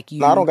 Okay. So like you.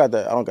 No, I don't got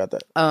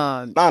that.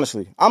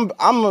 Honestly, I'm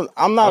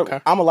not.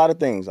 Okay. I'm a lot of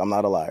things. I'm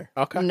not a liar.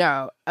 Okay.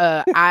 No.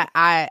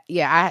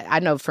 I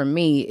know for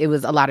me it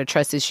was a lot of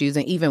trust issues,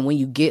 and even when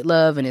you get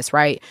love and it's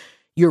right,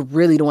 you're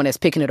really the one that's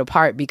picking it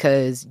apart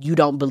because you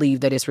don't believe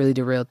that it's really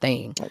the real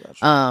thing.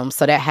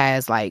 So that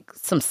has like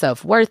some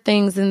self-worth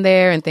things in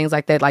there and things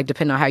like that, like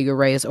depending on how you're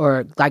raised,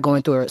 or like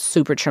going through a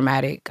super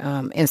traumatic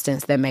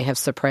instance that may have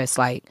suppressed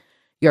like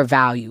your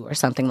value or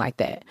something like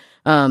that.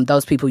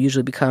 Those people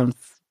usually become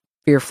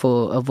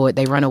fearful,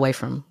 they run away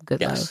from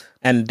good love.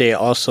 And they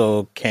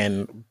also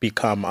can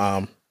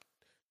become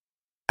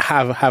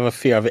have a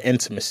fear of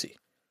intimacy,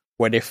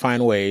 where they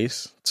find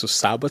ways to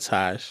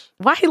sabotage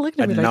Why are you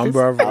looking at me a like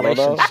number of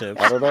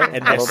relationships. I don't know.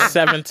 And there's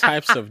 7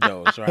 types of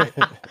those, right?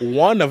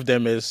 One of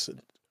them is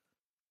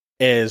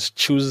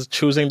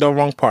choosing the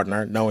wrong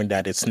partner, knowing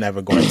that it's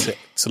never going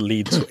to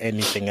lead to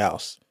anything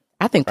else.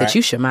 I think that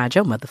you should mind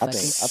your motherfucking.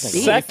 I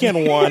think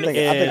second one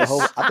I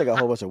think a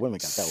whole bunch of women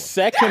got that one.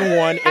 Second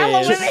one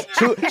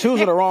is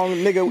choosing the wrong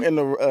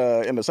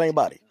nigga in the same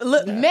body.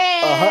 Look,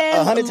 man,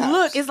 100 times.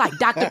 Look, it's like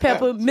Dr.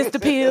 Pepper, Mr.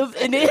 Piv,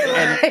 and then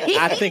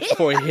I think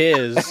for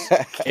his,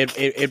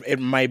 it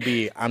might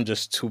be, I'm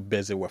just too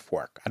busy with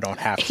work. I don't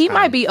have time. He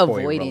might be for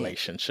avoiding a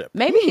relationship.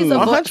 Maybe he's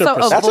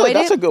avoiding.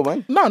 That's a good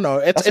one.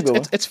 No,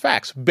 it's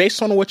facts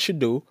based on what you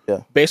do.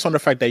 Yeah. Based on the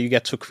fact that you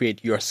get to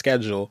create your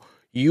schedule.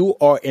 You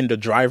are in the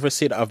driver's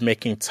seat of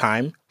making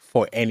time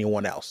for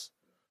anyone else.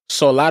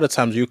 So a lot of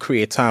times you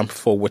create time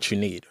for what you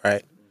need,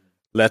 right?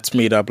 Let's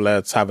meet up,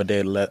 let's have a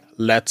date,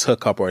 let's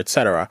hook up, or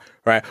etc.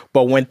 Right?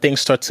 But when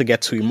things start to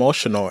get too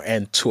emotional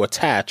and too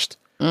attached,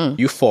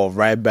 you fall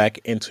right back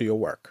into your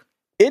work.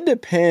 It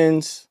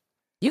depends.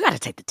 You got to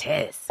take the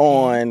test.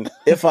 On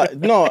if I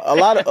no a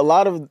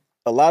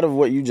lot of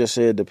what you just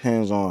said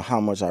depends on how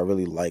much I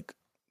really like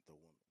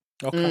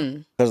the woman.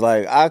 Okay. Because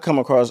like I come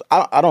across,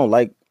 I don't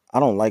like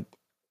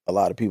a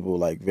lot of people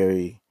like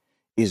very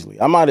easily.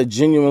 I might have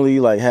genuinely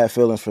like had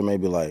feelings for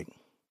maybe like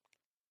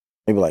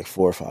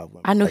 4 or 5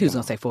 women. I knew like he was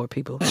gonna say 4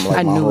 people. Like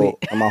I knew it.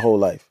 My whole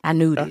life. I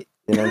knew it.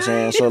 You know what I'm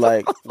saying? So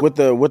like with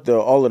the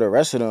all of the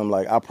rest of them,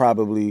 like I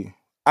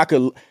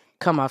could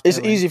come off. It's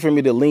easy for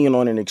me to lean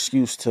on an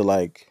excuse to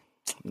like,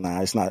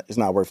 nah, it's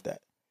not worth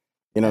that.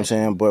 You know what I'm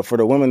saying? But for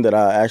the women that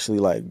I actually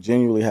like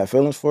genuinely have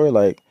feelings for,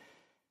 like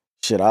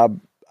shit, I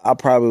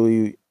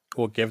probably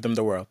will give them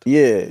the world.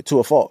 Yeah, to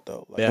a fault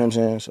though. Like, you know what I'm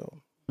saying? So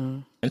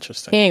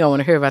interesting. He ain't gonna want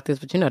to hear about this,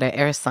 but you know that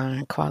air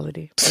sign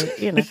quality. But,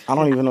 you know, I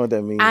don't even know what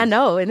that means. I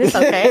know, and it's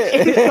okay.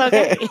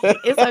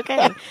 It's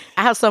okay.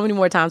 I have so many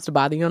more times to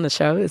bother you on the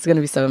show. It's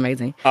gonna be so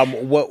amazing.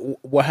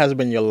 What has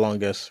been your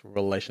longest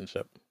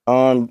relationship?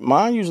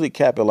 Mine usually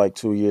cap at like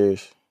 2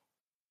 years.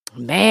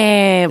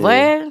 Man,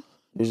 what?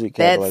 Usually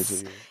calculate 2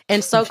 years.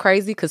 And so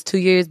crazy because 2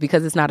 years,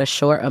 because it's not a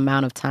short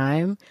amount of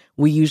time,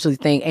 we usually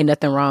think ain't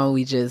nothing wrong.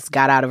 We just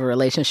got out of a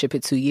relationship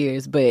at 2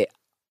 years. But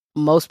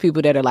most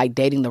people that are like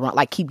dating the wrong,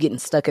 like keep getting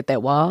stuck at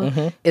that wall,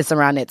 it's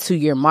around that 2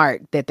 year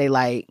mark that they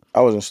like.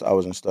 I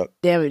wasn't stuck.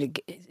 Damn it!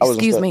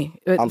 Excuse me.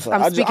 I'm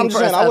sorry. I'm speaking I'm for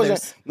saying us I others.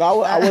 wasn't.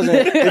 No, I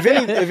wasn't.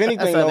 If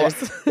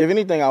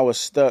anything, I was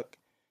stuck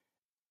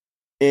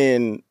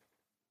in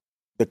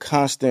the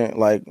constant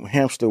like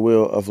hamster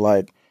wheel of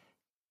like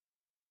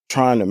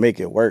trying to make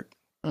it work,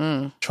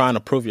 trying to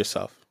prove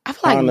yourself. I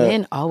feel like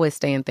men always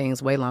stay in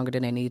things way longer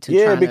than they need to.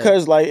 Yeah,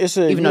 because like it's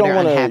a even though they're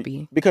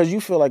unhappy, because you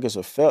feel like it's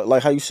a fail.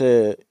 Like how you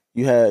said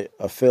you had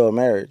a failed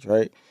marriage,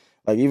 right?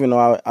 Like even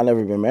though I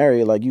never been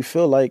married, like you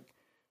feel like,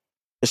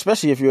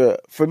 especially if you're,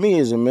 for me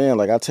as a man,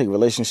 like I take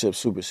relationships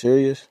super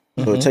serious,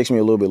 so it takes me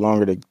a little bit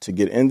longer to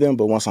get in them.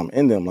 But once I'm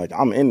in them, like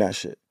I'm in that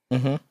shit.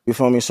 You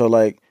feel me? So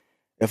like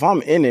if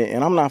I'm in it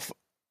and I'm not.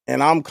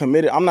 And I'm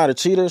committed. I'm not a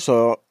cheater,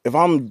 so if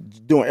I'm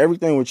doing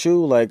everything with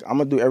you, like I'm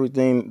gonna do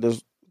everything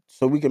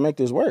so we can make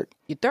this work.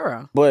 You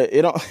thorough, but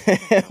it don't.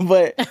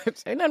 But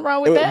ain't nothing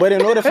wrong with that. But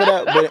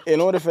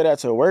in order for that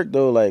to work,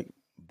 though, like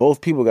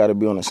both people got to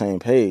be on the same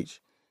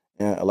page.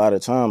 And a lot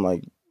of time,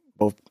 like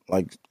both,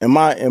 like in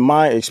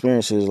my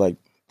experiences, like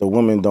the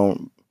women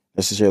don't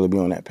necessarily be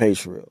on that page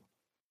for real.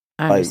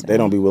 Like they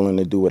don't be willing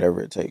to do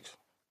whatever it takes.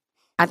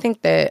 I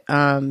think that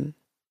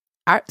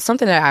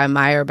something that I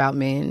admire about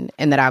men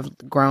and that I've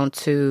grown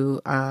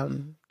to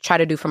try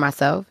to do for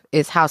myself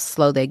is how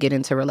slow they get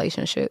into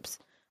relationships.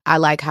 I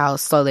like how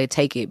slow they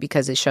take it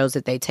because it shows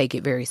that they take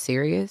it very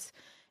serious.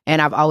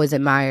 And I've always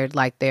admired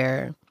like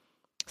their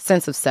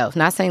sense of self.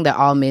 Not saying that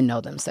all men know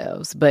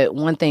themselves, but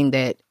one thing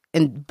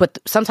but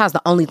sometimes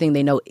the only thing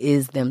they know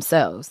is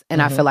themselves.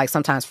 And I feel like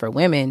sometimes for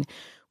women,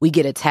 we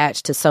get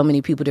attached to so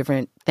many people,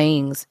 different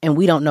things, and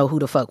we don't know who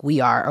the fuck we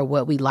are or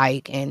what we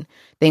like and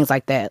things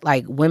like that.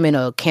 Like women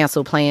will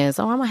cancel plans.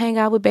 Oh, I'm gonna hang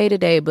out with Bay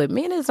today, but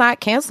men is not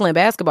canceling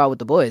basketball with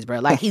the boys, bro.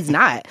 Like he's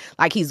not.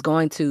 Like he's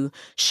going to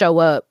show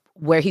up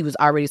where he was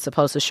already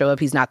supposed to show up.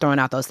 He's not throwing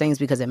out those things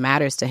because it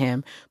matters to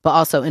him, but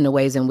also in the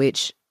ways in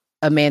which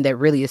a man that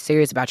really is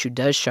serious about you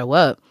does show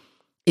up.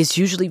 It's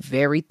usually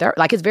very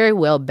like it's very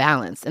well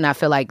balanced, and I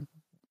feel like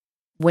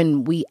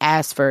when we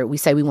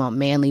say we want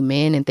manly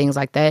men and things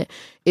like that,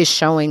 it's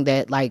showing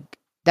that like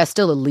that's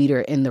still a leader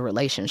in the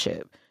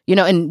relationship, you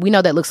know. And we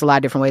know that looks a lot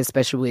of different ways,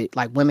 especially with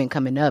like women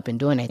coming up and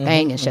doing their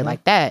thing and shit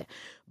like that.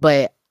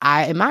 But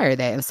I admire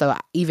that, and so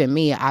even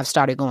me, I've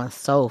started going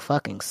so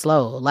fucking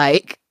slow,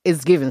 like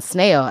it's giving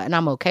snail, and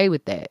I'm okay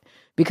with that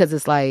because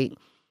it's like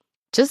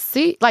just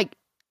see like.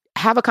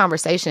 Have a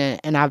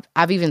conversation, and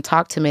I've even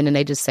talked to men, and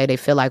they just say they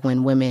feel like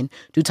when women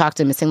do talk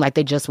to them, it seems like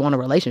they just want a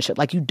relationship.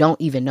 Like you don't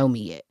even know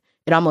me yet.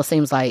 It almost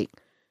seems like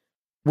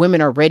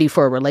women are ready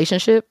for a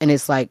relationship, and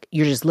it's like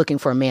you're just looking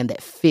for a man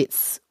that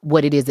fits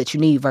what it is that you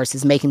need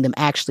versus making them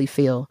actually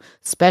feel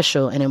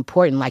special and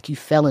important, like you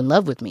fell in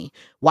love with me.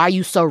 Why are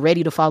you so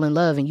ready to fall in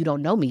love and you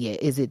don't know me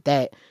yet? Is it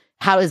that?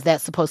 How is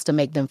that supposed to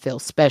make them feel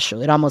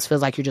special? It almost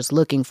feels like you're just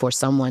looking for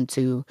someone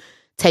to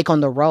take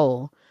on the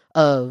role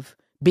of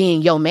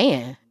being your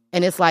man.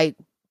 And it's like,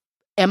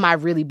 am I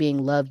really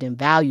being loved and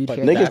valued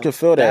here? Niggas can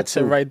feel that That's too.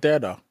 it right there,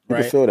 though. You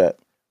right? can feel that.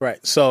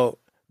 Right. So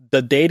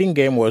the dating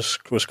game was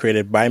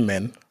created by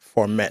men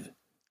for men.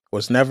 It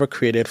was never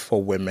created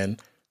for women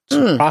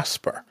to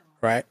prosper.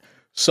 Right.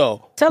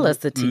 So tell us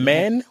the tea.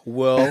 Men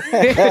will.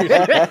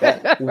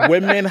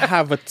 Women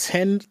have a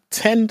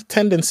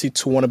tendency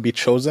to want to be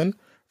chosen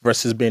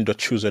versus being the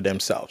chooser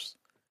themselves.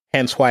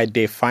 Hence why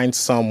they find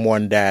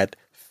someone that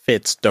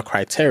fits the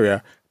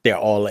criteria. They're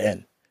all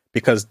in.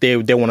 Because they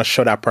want to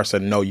show that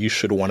person, no, you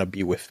should want to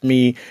be with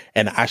me,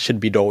 and I should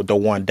be the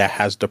one that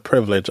has the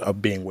privilege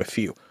of being with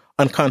you,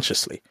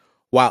 unconsciously.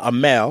 While a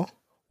male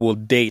will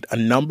date a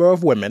number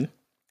of women,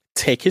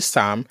 take his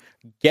time,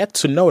 get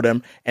to know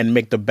them, and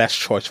make the best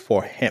choice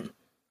for him,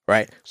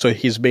 right? So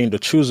he's being the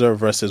chooser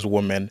versus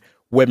women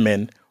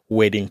waiting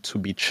to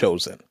be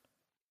chosen.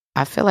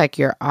 I feel like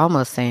you're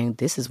almost saying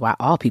this is why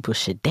all people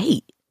should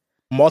date.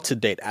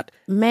 Multi-date.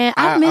 Man,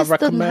 I miss the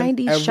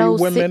 90s show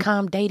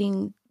sitcom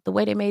dating the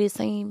way they made it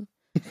seem.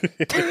 You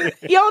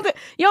don't know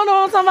what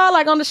I'm talking about?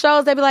 Like on the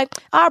shows, they'd be like,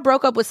 oh, I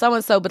broke up with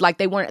so-and-so, but like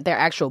they weren't their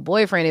actual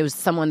boyfriend. It was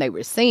someone they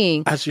were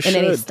seeing. As you and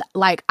should. Then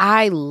like,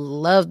 I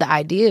love the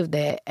idea of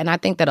that. And I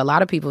think that a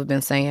lot of people have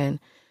been saying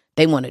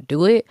they want to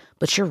do it,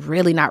 but you're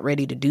really not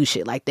ready to do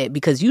shit like that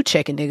because you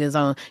checking niggas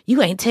on,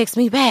 you ain't text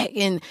me back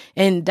and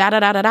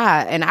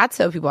da-da-da-da-da. And I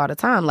tell people all the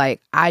time,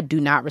 like, I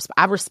do not respond.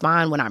 I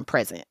respond when I'm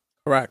present.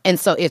 Right. And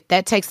so if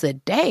that takes a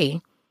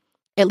day,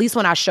 at least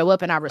when I show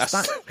up and I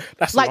respond,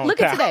 that's like,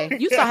 look at today.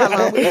 You saw how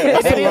long it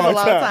is. It is a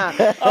long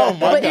time. Oh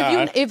my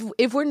God.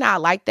 If we're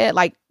not like that,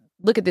 like,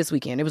 look at this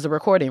weekend. It was a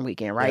recording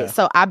weekend, right? Yeah.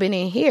 So I've been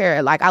in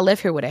here, like, I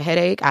left here with a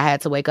headache. I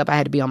had to wake up. I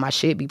had to be on my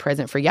shit, be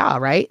present for y'all,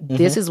 right? Mm-hmm.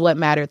 This is what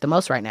mattered the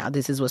most right now.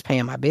 This is what's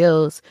paying my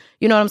bills.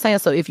 You know what I'm saying?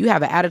 So if you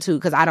have an attitude,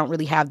 because I don't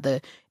really have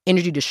the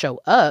energy to show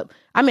up.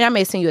 I mean, I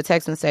may send you a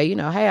text and say,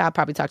 hey, I'll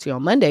probably talk to you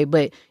on Monday,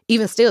 but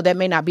even still, that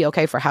may not be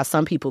okay for how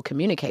some people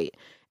communicate.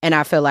 And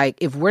I feel like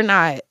if we're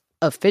not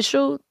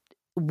official,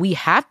 we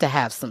have to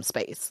have some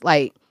space.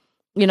 Like,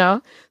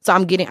 so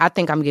I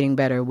think I'm getting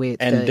better with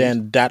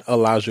then that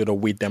allows you to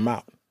weed them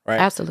out, right?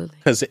 Absolutely.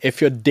 Because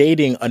if you're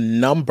dating a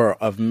number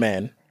of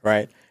men,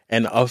 right,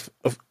 and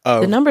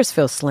the numbers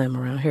feel slim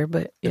around here,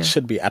 but it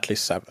should be at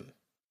least 7,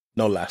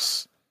 no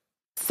less.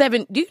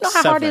 7. Do you know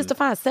how hard it is to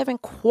find 7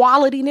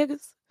 quality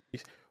niggas?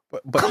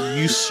 But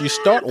you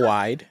start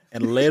wide,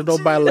 and little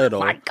by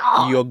little,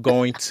 you're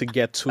going to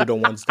get to the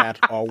ones that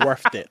are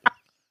worth it.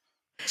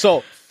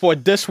 So for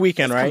this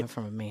weekend, right?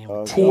 From a man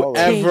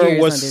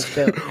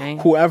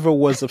whoever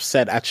was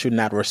upset at you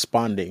not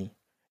responding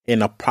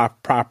in a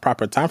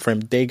proper time frame,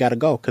 they gotta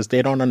go because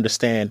they don't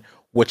understand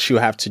what you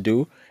have to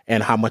do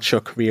and how much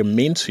your career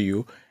means to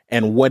you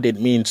and what it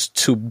means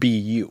to be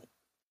you.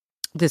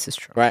 This is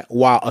true. Right?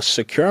 While a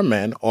secure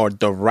man or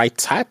the right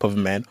type of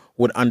man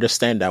would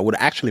understand that, would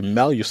actually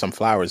mail you some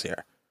flowers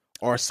here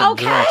or some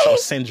drinks or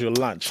send you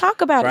lunch.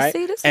 Talk about right?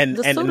 it. See,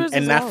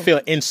 and not feel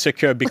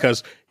insecure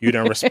because you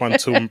didn't respond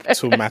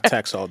to my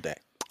text all day.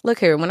 Look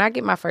here, when I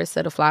get my first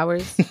set of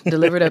flowers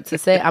delivered up to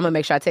set, I'm gonna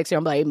make sure I text you.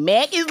 I'm like,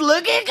 Mac is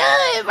looking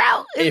good,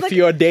 bro. If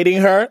you're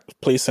dating her,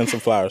 please send some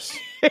flowers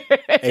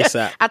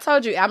ASAP. I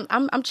told you,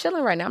 I'm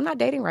chilling right now. I'm not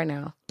dating right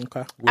now.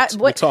 Okay,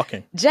 we're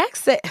talking. Jack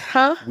said,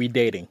 "Huh? We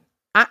dating."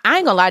 I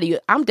ain't gonna lie to you.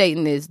 I'm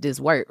dating this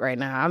work right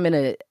now. I'm in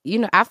a,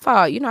 I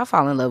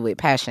fall in love with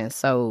passion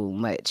so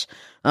much.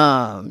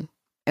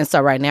 And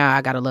so right now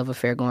I got a love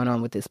affair going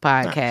on with this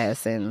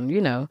podcast, and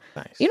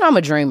I'm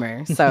a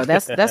dreamer. So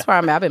that's where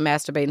I'm at. I've been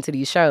masturbating to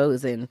these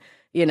shows and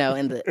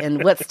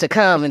and what's to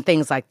come and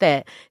things like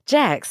that.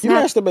 Jax, you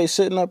masturbate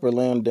sitting up or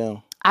laying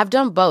down? I've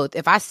done both.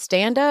 If I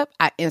stand up,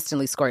 I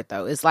instantly squirt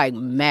though. It's like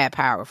mad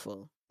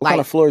powerful. What kind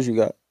of floors you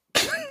got?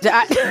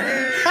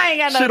 I ain't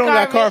got no Shit on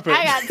that carpet.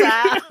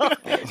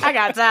 I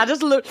got tile.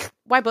 Just a little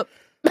wipe up,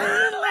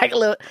 like a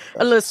little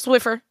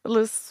Swiffer.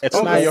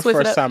 It's not your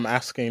first time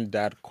asking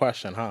that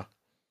question, huh?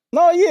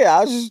 No,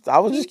 yeah. I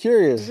was just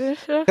curious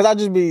because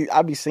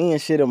I be seeing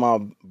shit in my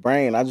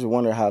brain. I just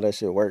wonder how that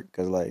shit work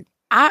because like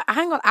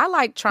I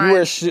like trying. You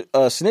wear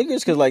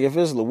sneakers because like if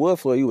it's the wood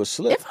floor, you would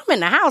slip. If I'm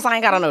in the house, I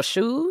ain't got on no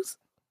shoes.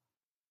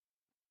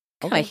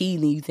 What kind of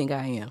heathen you think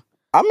I am?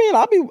 I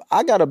mean,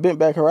 I got a bent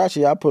back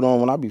Hirachi I put on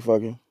when I be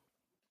fucking.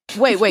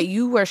 Wait,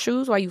 you wear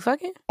shoes while you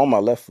fucking? On my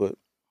left foot.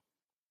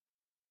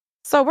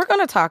 So we're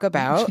gonna talk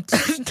about.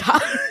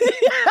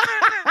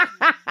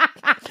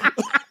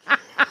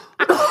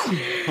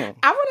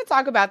 I want to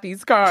talk about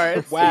these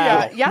cars.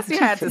 Wow. Y'all see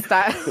how I had to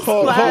stop.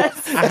 Hold. I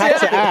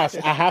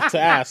have to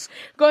ask.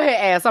 Go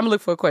ahead, ask. I'm gonna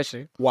look for a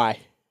question. Why?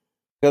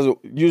 Because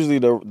usually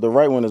the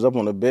right one is up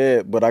on the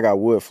bed, but I got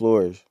wood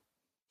floors.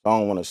 I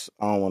don't want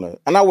to,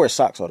 and I wear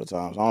socks all the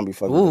time, so I don't be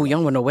fucking. Ooh, you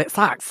don't want no wet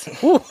socks.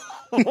 Ooh.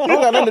 It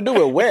don't got nothing to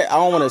do with wet.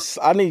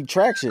 I need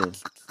traction.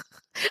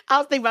 I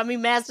was thinking about me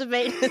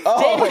masturbating.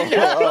 Oh.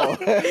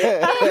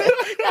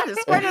 I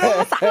just squirted on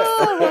my socks.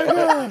 Oh my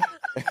god.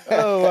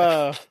 Oh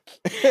wow.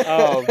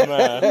 Oh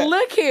man.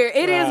 Look here,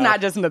 it is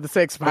not just another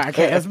sex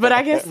podcast, but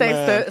I guess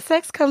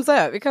sex comes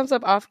up. It comes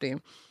up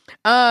often.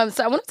 So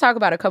I want to talk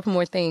about a couple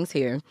more things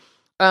here.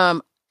 I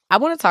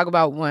want to talk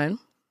about one.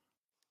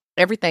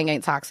 Everything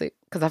ain't toxic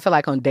because I feel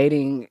like on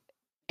dating,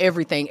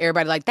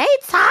 everybody like they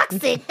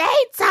toxic,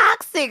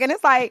 and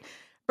it's like,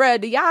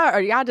 bruh,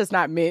 are y'all just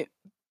not meant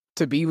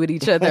to be with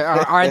each other, or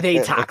are they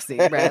toxic,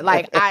 bruh?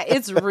 Like,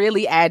 it's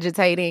really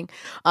agitating,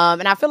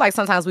 and I feel like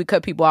sometimes we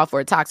cut people off for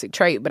a toxic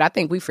trait, but I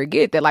think we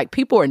forget that like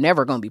people are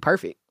never going to be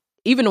perfect.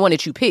 Even the one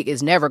that you pick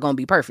is never going to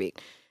be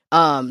perfect.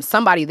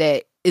 Somebody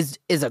that is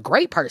a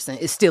great person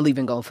is still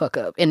even going to fuck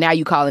up, and now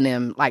you calling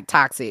them like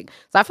toxic.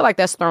 So I feel like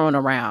that's thrown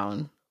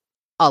around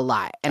a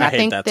lot. And I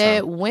think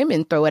that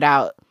women throw it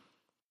out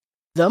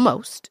the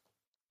most.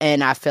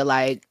 And I feel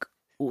like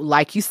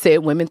you said,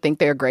 women think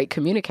they're great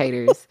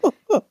communicators.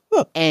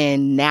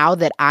 And now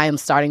that I am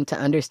starting to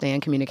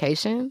understand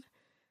communication,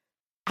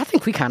 I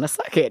think we kind of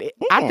suck at it.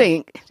 I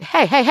think,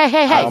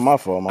 hey. My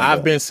fault.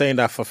 I've been saying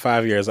that for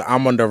 5 years.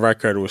 I'm on the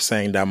record with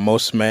saying that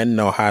most men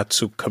know how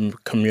to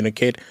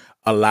communicate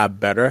a lot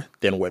better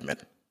than women.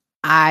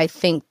 I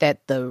think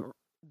that the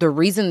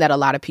reason that a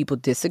lot of people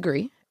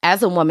disagree,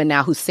 as a woman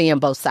now who's seeing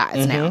both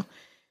sides now,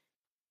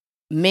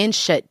 men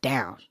shut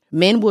down.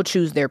 Men will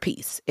choose their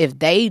peace. If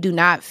they do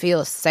not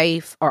feel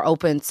safe or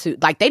open to,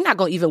 like, they're not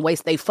going to even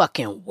waste their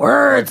fucking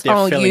words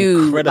on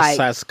you.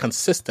 Criticized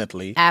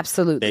consistently.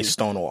 Absolutely. They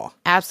stonewall.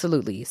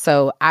 Absolutely.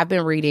 So I've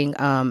been reading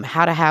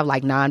how to have,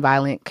 like,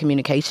 nonviolent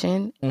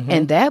communication.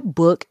 And that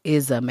book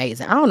is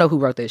amazing. I don't know who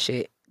wrote this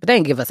shit, but they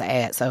didn't give us an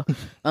ad, so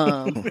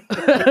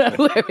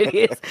whoever it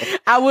is,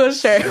 I will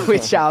share it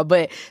with y'all.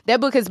 But that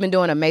book has been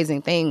doing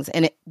amazing things,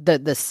 and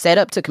the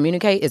setup to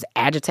communicate is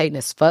agitating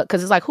as fuck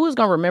because it's like, who's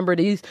gonna remember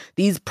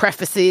these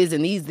prefaces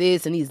and these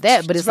this and these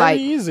that? But it's very like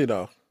easy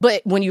though.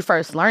 But when you're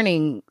first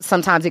learning,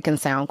 sometimes it can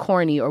sound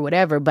corny or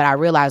whatever. But I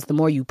realize the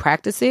more you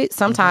practice it,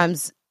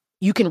 sometimes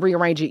you can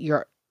rearrange it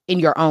in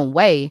your own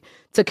way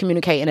to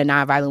communicate in a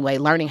nonviolent way,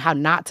 learning how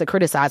not to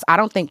criticize. I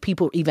don't think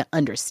people even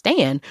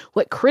understand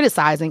what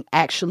criticizing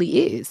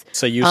actually is.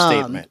 It's a you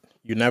statement.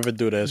 You never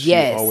do this.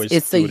 Yes, you always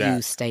it's do a that.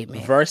 you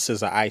statement.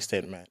 Versus an I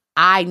statement.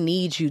 I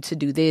need you to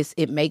do this.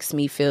 It makes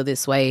me feel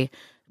this way,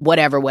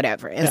 whatever.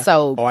 And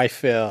so... I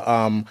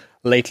feel...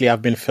 lately,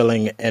 I've been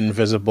feeling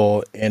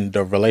invisible in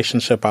the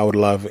relationship. I would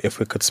love if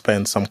we could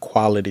spend some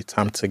quality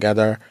time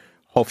together.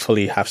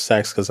 Hopefully have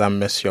sex because I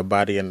miss your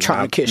body and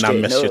I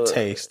miss your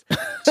taste.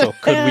 So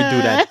could we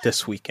do that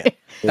this weekend?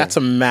 That's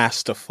a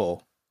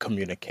masterful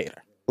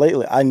communicator.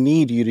 Lately, I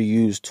need you to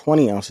use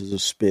 20 ounces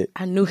of spit.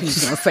 I knew he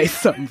was going to say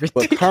something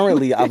ridiculous. But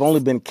currently, I've only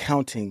been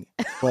counting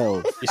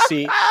 12. You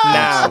see,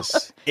 now,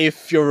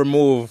 if you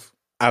remove,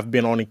 I've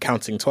been only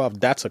counting 12,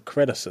 that's a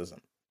criticism,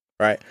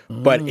 right?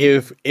 But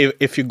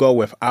if you go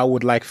with, I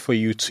would like for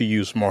you to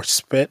use more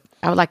spit.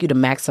 I would like you to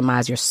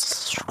maximize your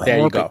There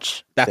you go.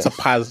 That's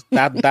Yes.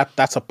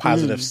 that's a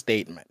positive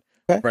statement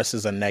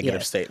versus a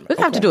negative statement. We're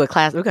gonna have to do a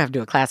class. We're gonna have to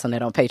do a class on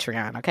that on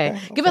Patreon. Okay,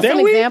 give us some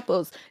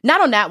examples.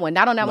 Not on that one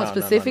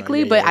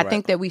specifically, but I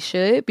think that we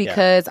should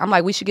because I'm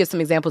like we should give some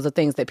examples of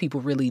things that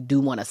people really do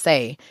want to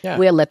say. Yeah.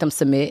 We'll let them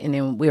submit and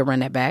then we'll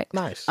run that back.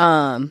 Nice.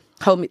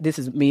 This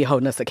is me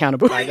holding us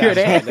accountable. I got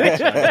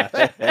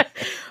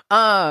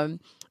you.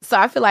 So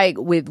I feel like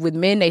with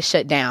men they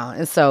shut down,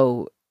 and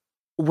so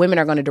women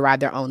are going to derive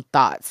their own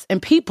thoughts. And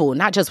people,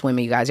 not just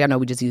women, you guys, y'all know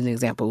we just use an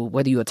example,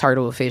 whether you a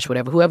turtle, a fish,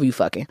 whatever, whoever you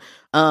fucking,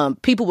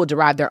 people will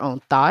derive their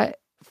own thought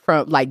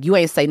from, like, you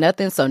ain't say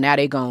nothing, so now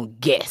they going to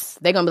guess.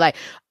 They going to be like,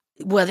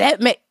 well,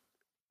 that may,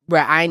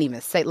 where I ain't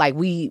even say, like,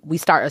 we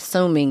start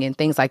assuming and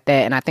things like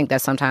that. And I think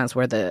that's sometimes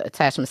where the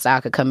attachment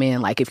style could come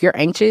in. Like, if you're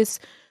anxious,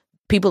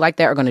 people like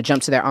that are going to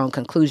jump to their own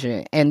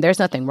conclusion. And there's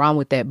nothing wrong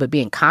with that, but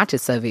being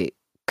conscious of it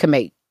can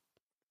make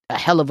a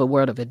hell of a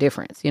world of a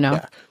difference, you know?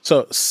 Yeah.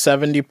 So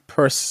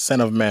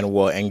 70% of men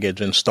will engage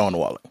in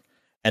stonewalling.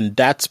 And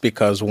that's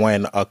because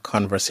when a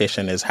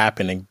conversation is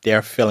happening,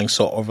 they're feeling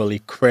so overly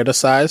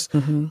criticized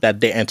that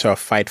they enter a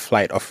fight,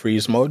 flight, or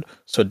freeze mode.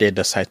 So they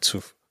decide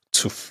to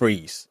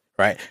freeze,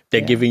 right?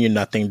 They're giving you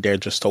nothing. They're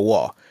just a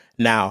wall.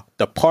 Now,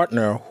 the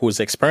partner who's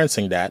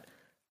experiencing that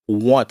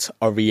wants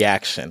a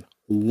reaction,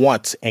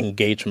 wants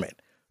engagement.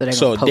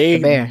 So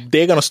they're going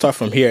to start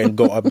from here and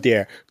go up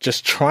there,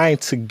 just trying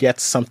to get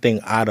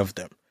something out of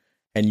them.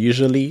 And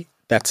usually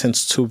that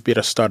tends to be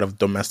the start of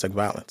domestic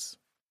violence,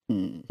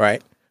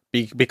 right?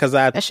 Because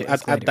at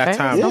that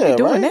time... Don't be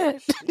doing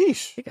that.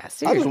 Sheesh.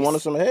 I just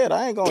wanted some head.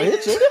 I ain't going to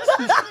hit you.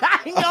 I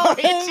ain't going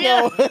to hit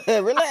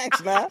you.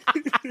 Relax now.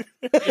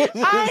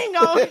 I ain't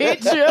going to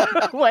hit you.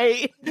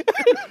 Wait.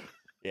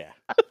 Yeah.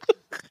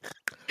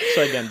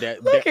 So again,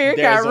 it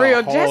got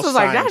real. Jess was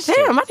like, "God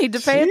damn, I need to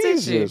pay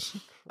attention."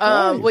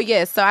 Well,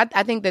 yeah. So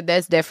I think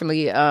that's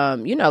definitely,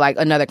 like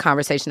another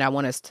conversation I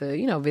want us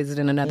to, visit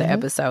in another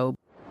episode.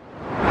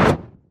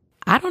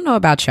 I don't know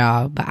about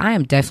y'all, but I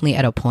am definitely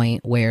at a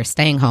point where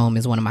staying home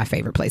is one of my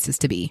favorite places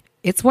to be.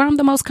 It's where I'm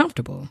the most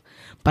comfortable.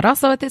 But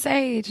also at this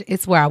age,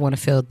 it's where I want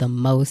to feel the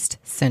most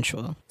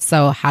sensual.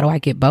 So how do I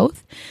get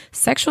both?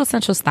 Sexual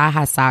Essentials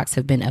thigh-high socks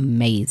have been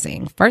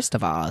amazing. First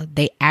of all,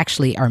 they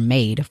actually are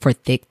made for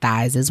thick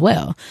thighs as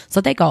well.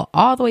 So they go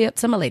all the way up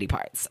to my lady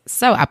parts.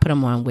 So I put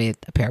them on with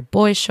a pair of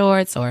boy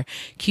shorts or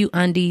cute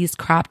undies,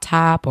 crop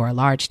top, or a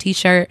large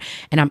t-shirt.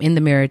 And I'm in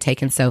the mirror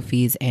taking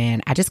selfies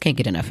and I just can't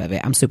get enough of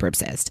it. I'm super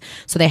obsessed.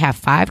 So they have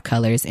 5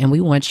 colors and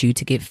we want you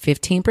to get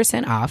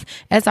 15% off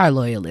as our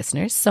loyal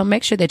listeners. So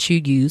make sure that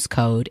you use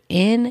code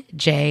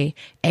NJASP,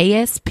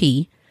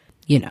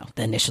 the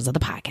initials of the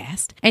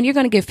podcast, and you're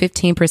going to get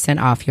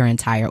 15% off your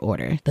entire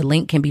order. The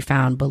link can be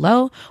found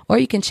below, or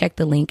you can check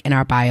the link in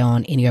our bio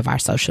on any of our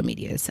social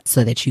medias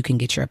so that you can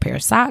get your pair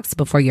of socks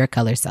before your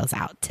color sells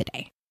out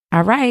today.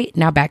 All right,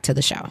 now back to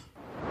the show.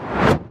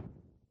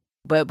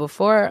 But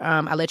before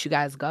I let you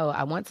guys go,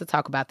 I want to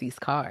talk about these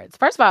cards.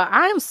 First of all,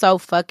 I am so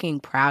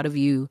fucking proud of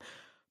you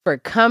for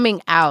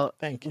coming out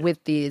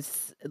with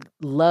this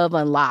Love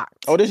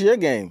Unlocked. Oh, this is your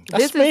game.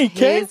 This is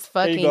his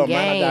fucking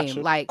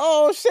game. Like,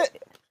 oh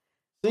shit!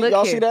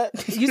 Y'all see that?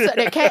 You saw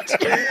that catch?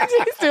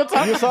 You still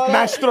talking?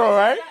 Nice throw,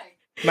 right?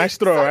 Nice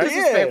throw, right?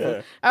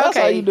 Yeah. That's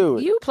how you do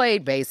it. You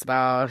played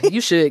baseball.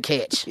 You should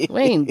catch.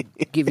 We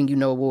ain't giving you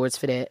no awards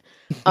for that.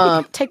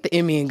 Take the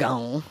Emmy and go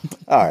on.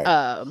 All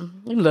right.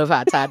 You love how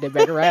I tied that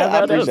back around.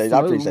 I appreciate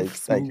it.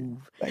 Thank you.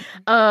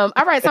 All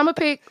right, so I'm going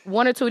to pick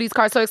 1 or 2 of these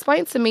cards. So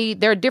explain to me,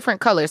 they're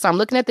different colors. So I'm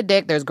looking at the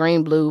deck. There's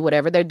green, blue,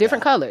 whatever. They're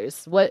different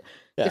colors.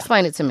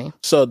 Explain it to me.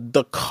 So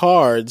the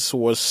cards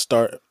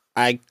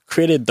I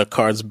created the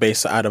cards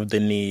based out of the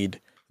need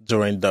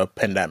during the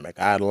pandemic.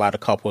 I had a lot of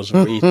couples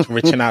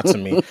reaching out to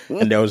me,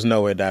 and there was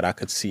no way that I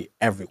could see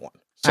everyone.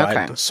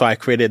 So I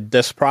created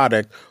this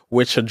product,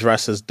 which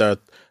addresses the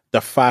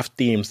 5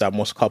 themes that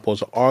most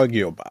couples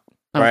argue about,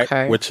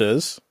 right? Which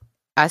is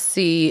I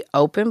see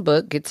open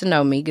book, get to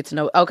know me, get to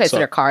know. Okay, so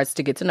there are cards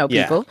to get to know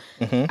people.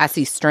 Mm-hmm. I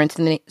see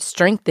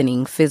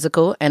strengthening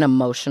physical and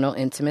emotional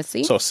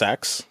intimacy. So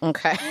sex.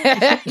 Okay.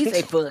 He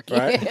said book.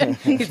 Right?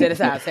 He said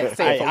it's how sex.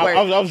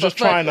 I was just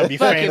trying to be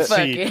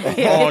fancy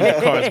on the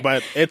cards,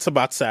 but it's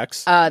about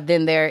sex.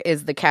 Then there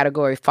is the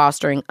category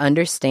fostering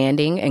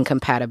understanding and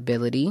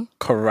compatibility.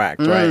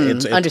 Correct, right?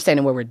 It's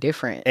understanding where we're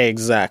different.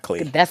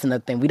 Exactly. That's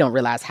another thing. We don't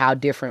realize how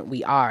different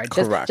we are.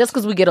 Correct. Just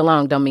because we get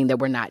along don't mean that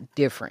we're not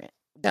different.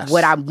 Yes.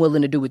 What I'm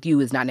willing to do with you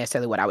is not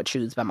necessarily what I would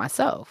choose by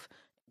myself.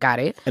 Got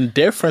it? And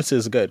difference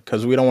is good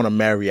because we don't want to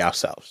marry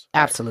ourselves.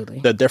 Absolutely.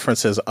 The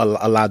difference is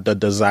allow the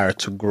desire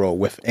to grow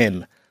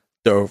within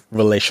the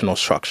relational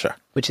structure.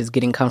 Which is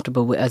getting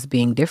comfortable with us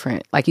being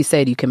different. Like you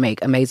said, you can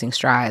make amazing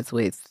strides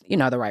with,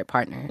 the right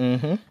partner.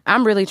 Mm-hmm.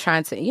 I'm really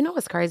trying to,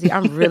 what's crazy?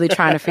 I'm really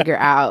trying to figure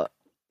out,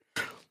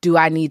 do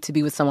I need to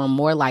be with someone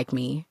more like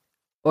me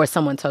or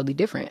someone totally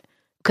different?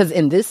 Because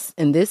in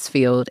this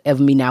field of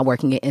me now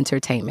working in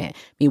entertainment,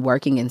 me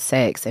working in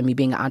sex, and me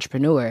being an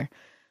entrepreneur,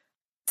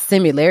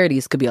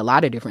 similarities could be a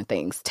lot of different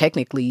things.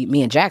 Technically,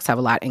 me and Jax have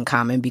a lot in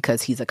common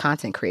because he's a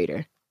content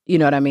creator. You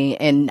know what I mean?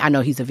 And I know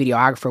he's a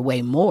videographer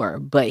way more,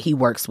 but he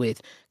works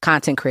with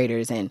content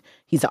creators and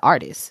he's an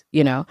artist,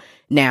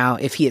 Now,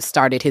 if he had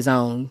started his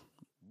own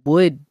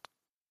wood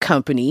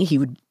company, he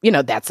would,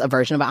 that's a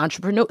version of an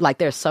entrepreneur. Like,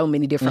 there's so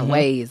many different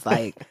ways,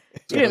 like...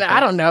 I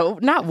don't know.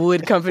 Not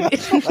wood company.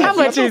 How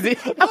much is it?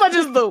 How much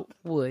is the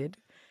wood?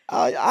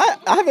 I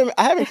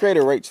haven't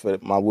created rates for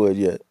my wood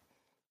yet.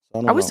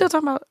 So Are we still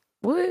talking about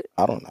wood?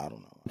 I don't know.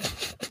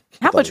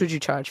 How much would you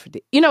charge for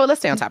this?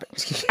 Let's stay on topic.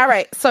 All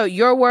right. So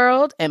your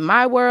world and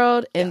my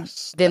world, and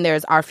then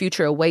there's our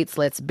future awaits.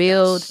 Let's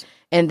build,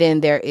 and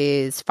then there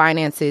is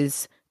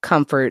finances,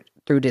 comfort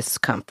through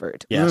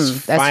discomfort. Yes,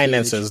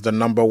 finance huge. is the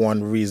number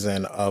one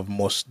reason of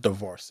most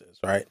divorces,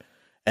 right?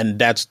 And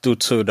that's due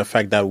to the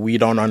fact that we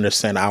don't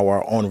understand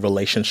our own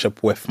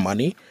relationship with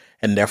money,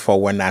 and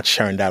therefore we're not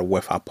sharing that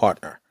with our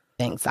partner.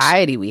 The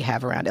anxiety we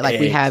have around it. Like,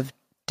 we have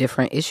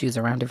different issues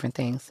around different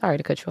things. Sorry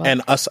to cut you off.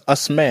 And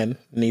us men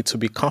need to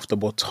be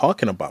comfortable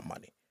talking about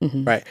money,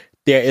 right?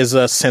 There is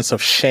a sense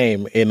of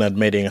shame in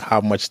admitting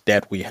how much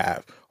debt we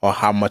have or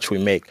how much we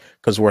make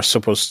because we're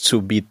supposed to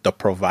be the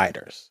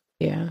providers.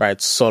 Yeah. Right.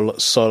 So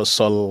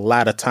a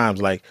lot of times,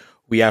 like,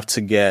 we have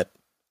to get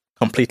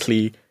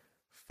completely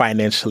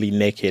financially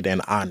naked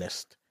and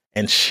honest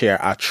and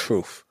share our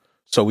truth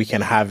so we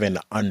can have an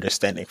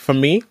understanding. For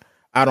me,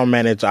 I don't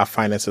manage our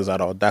finances at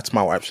all. That's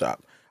my wife's job.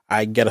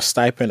 I get a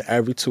stipend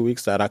every 2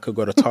 weeks that I could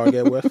go to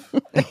Target with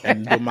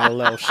and do my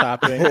little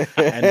shopping,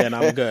 and then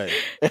I'm good.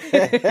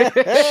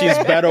 She's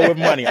better with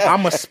money.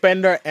 I'm a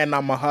spender and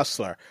I'm a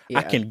hustler. Yeah.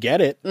 I can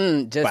get it,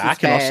 but I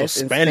can also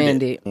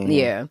spend it.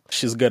 Yeah.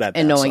 She's good at that.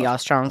 And knowing y'all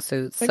strong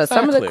suits. Exactly. So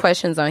some of the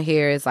questions on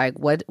here is like,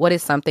 what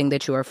is something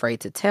that you're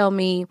afraid to tell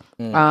me?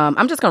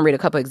 I'm just going to read a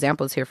couple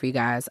examples here for you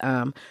guys.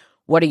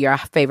 What are your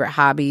favorite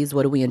hobbies?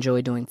 What do we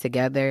enjoy doing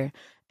together?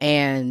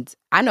 And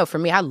I know for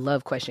me, I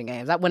love question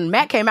games. When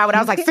Matt came out with it,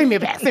 I was like, send me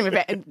back.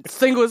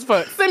 Single as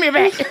fuck. Send me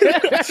back.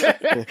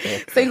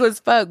 Single as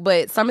fuck.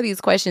 But some of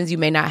these questions you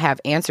may not have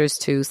answers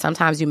to.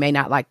 Sometimes you may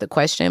not like the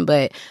question,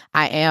 but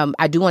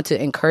I do want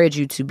to encourage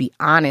you to be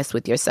honest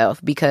with yourself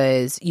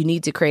because you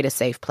need to create a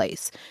safe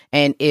place.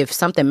 And if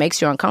something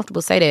makes you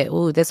uncomfortable, say that,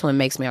 ooh, this one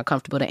makes me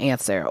uncomfortable to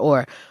answer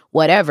or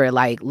whatever.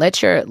 Like,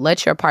 let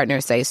your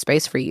partner say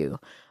space for you.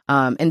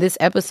 And this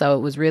episode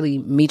was really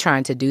me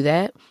trying to do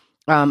that.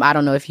 I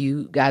don't know if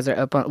you guys are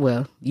up on,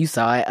 well, you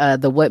saw it.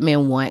 The What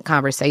Men Want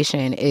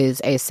conversation is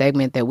a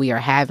segment that we are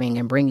having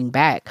and bringing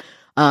back.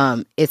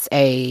 It's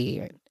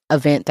a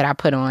event that I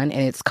put on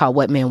and it's called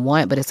What Men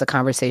Want, but it's a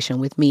conversation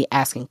with me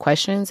asking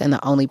questions and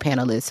the only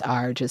panelists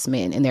are just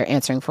men and they're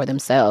answering for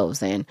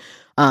themselves. And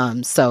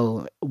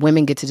so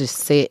women get to just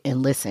sit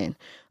and listen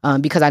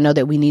because I know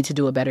that we need to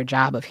do a better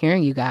job of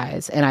hearing you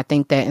guys. And I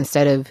think that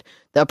instead of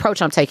the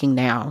approach I'm taking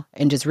now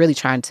and just really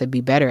trying to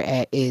be better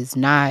at is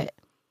not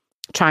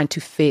trying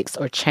to fix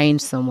or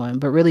change someone,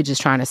 but really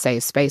just trying to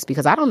save space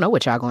because I don't know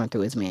what y'all going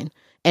through as men.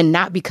 And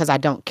not because I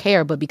don't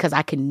care, but because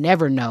I can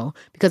never know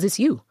because it's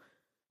you.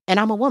 And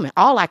I'm a woman.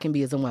 All I can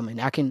be is a woman.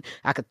 I could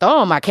throw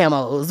on my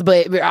camos,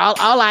 but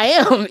all I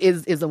am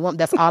is a woman.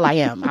 That's all I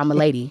am. I'm a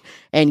lady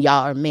and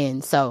y'all are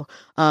men. So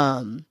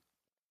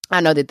I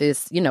know that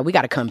this, we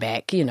got to come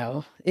back,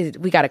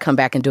 we got to come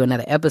back and do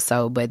another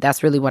episode, but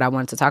that's really what I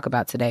wanted to talk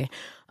about today.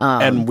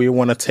 And we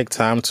want to take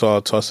time to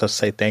also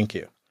say thank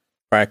you.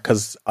 Right,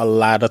 because a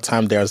lot of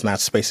time there's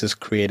not spaces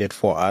created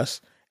for us,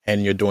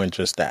 and you're doing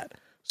just that.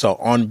 So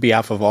on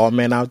behalf of all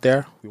men out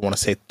there, we want to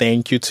say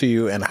thank you to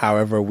you, and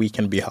however we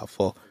can be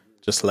helpful,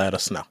 just let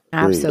us know.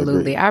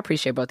 Absolutely. I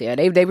appreciate both of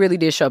you. They really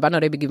did show up. I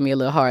know they be giving me a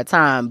little hard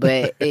time,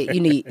 but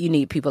you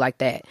need people like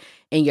that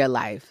in your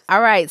life.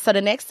 All right, so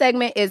the next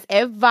segment is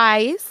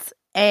advice,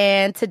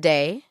 and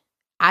today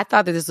I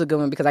thought that this was a good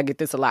one because I get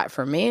this a lot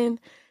from men.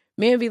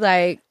 Men be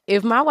like,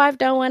 if my wife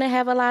don't want to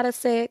have a lot of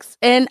sex,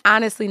 and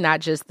honestly, not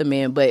just the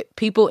men, but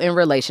people in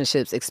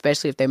relationships,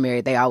 especially if they're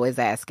married, they always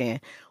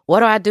asking, what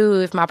do I do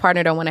if my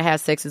partner don't want to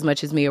have sex as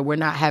much as me, or we're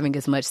not having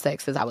as much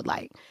sex as I would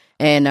like?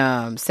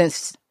 And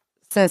since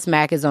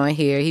Mac is on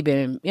here, he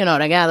been,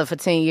 together for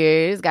 10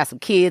 years, got some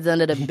kids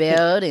under the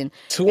belt. And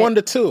 2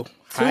 under 2.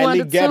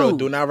 Highly ghetto.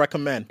 Do not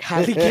recommend.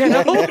 Highly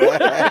ghetto.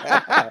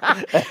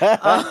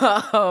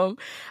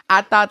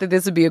 I thought that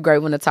this would be a great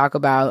one to talk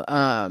about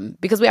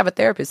because we have a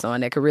therapist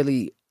on that could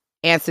really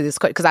answer this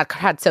question. Because I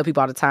try to tell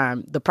people all the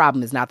time, the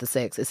problem is not the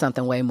sex. It's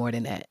something way more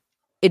than that.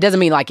 It doesn't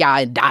mean like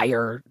y'all in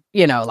dire,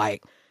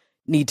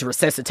 need to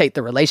resuscitate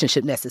the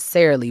relationship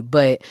necessarily.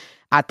 But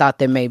I thought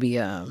that maybe,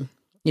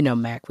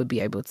 Mac would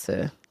be able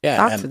to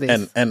talk to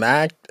this. And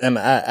I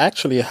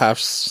actually have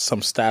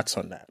some stats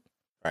on that.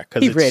 Right,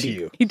 because it's ready.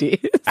 you. He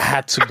did. I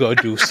had to go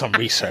do some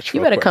research. You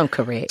better come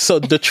correct. So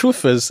the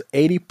truth is,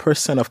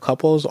 80% of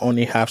couples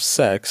only have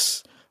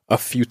sex a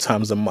few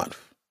times a month.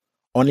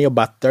 Only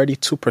about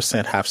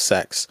 32% have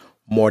sex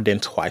more than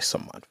twice a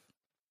month.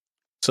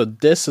 So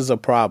this is a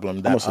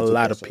problem that a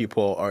lot of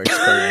people are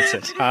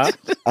experiencing. Huh?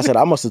 I said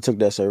I must have took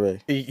that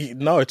survey.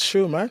 No, it's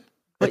true, man.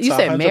 But you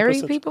said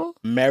married people?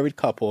 Married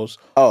couples.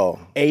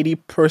 Oh.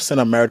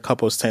 80% of married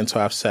couples tend to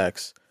have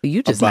sex.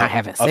 You just not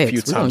having sex. We're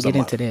going to get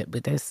into that,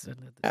 but that's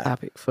another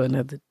topic for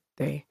another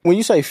day. When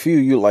you say few,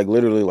 you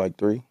literally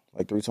three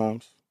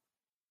times?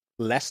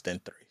 Less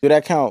than 3. Do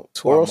that count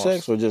oral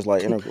sex or just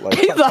like I'm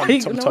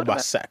talking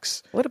about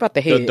sex. What about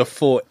the head? The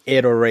full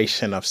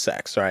iteration of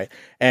sex, right?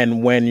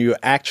 And when you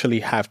actually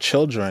have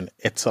children,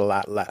 it's a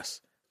lot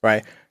less,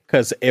 right?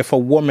 Because if a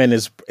woman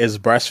is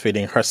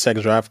breastfeeding, her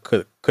sex drive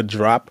could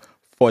drop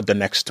for the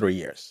next 3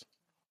 years.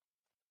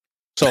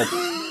 So...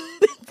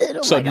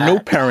 new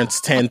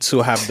parents tend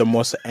to have the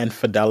most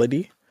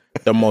infidelity,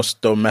 the most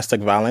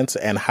domestic violence,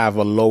 and have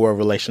a lower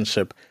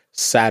relationship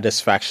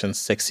satisfaction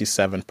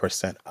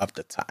 67% of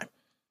the time.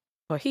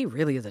 Well, he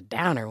really is a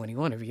downer when he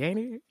want to be, ain't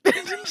he?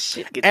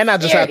 And I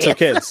just had 2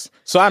 kids,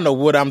 so I know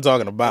what I'm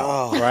talking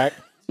about, right?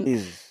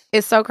 Jesus.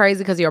 It's so crazy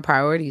because your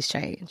priorities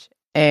change.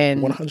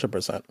 And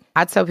 100%.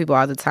 I tell people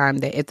all the time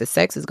that if the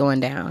sex is going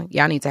down,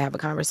 y'all need to have a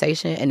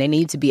conversation, and they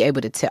need to be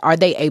able to are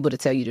they able to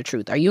tell you the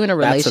truth? Are you in a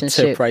relationship? That's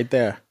a tip right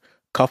there.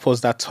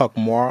 Couples that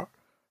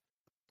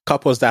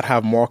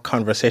have more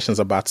conversations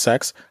about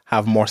sex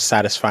have more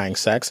satisfying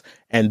sex,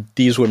 and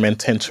these women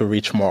tend to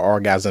reach more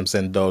orgasms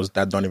than those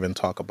that don't even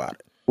talk about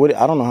it.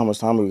 I don't know how much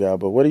time we got,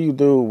 but what do you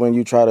do when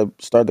you try to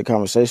start the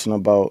conversation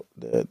about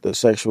the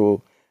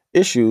sexual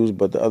issues,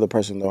 but the other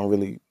person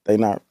they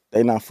not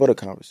for the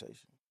conversation?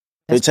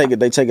 They take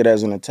it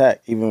as an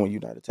attack, even when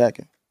you're not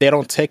attacking. They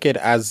don't take it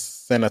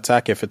as an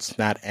attack if it's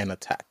not an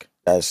attack.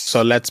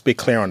 So let's be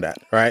clear on that,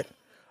 right?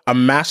 A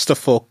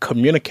masterful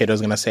communicator is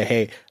going to say,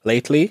 hey,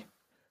 lately,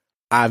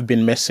 I've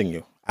been missing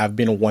you. I've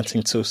been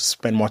wanting to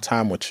spend more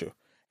time with you.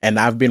 And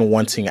I've been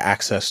wanting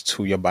access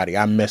to your body.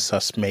 I miss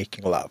us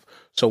making love.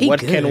 So what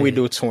can we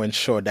do to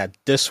ensure that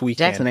this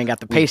weekend... Jackson ain't got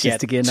the patience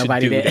to get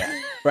nobody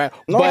there. Right?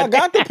 No, but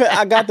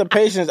I got the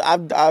patience. I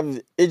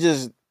was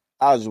just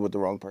with the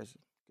wrong person.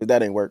 Because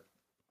that ain't work.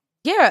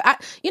 Yeah,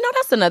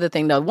 that's another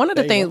thing though. One of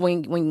the things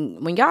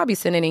when y'all be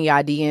sending in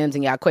y'all DMs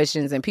and y'all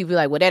questions and people be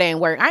like, well, that ain't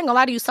work. I ain't gonna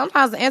lie to you.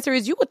 Sometimes the answer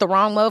is you with the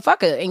wrong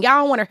motherfucker and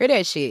y'all don't want to hear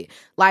that shit.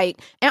 Like,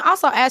 and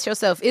also ask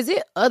yourself, is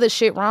it other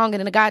shit wrong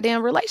in the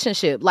goddamn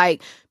relationship?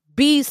 Like,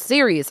 be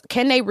serious.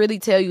 Can they really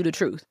tell you the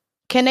truth?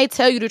 Can they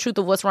tell you the truth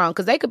of what's wrong?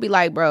 Because they could be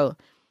like, bro,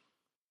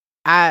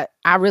 I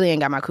really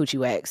ain't got my coochie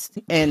waxed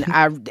and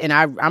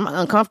I'm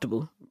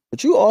uncomfortable.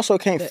 But you also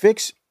can't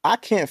fix. I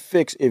can't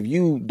fix if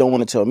you don't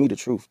want to tell me the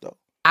truth though.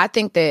 I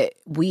think that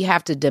we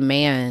have to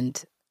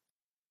demand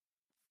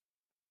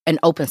an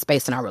open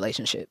space in our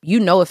relationship.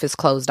 If it's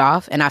closed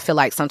off, and I feel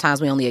like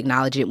sometimes we only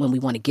acknowledge it when we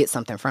want to get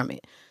something from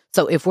it.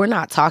 So if we're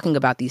not talking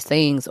about these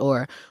things,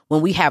 or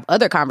when we have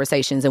other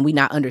conversations and we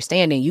not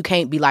understanding, you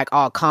can't be like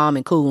all calm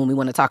and cool when we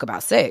want to talk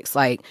about sex.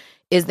 Like,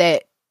 is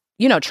that,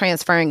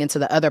 transferring into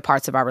the other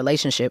parts of our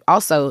relationship?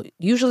 Also,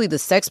 usually the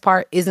sex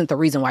part isn't the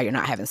reason why you're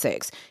not having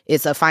sex.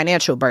 It's a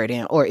financial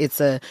burden, or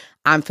it's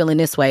I'm feeling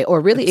this way, or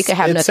really it could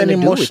have nothing to do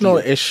with you. It's an emotional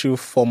issue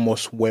for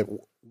most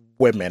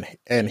women,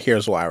 and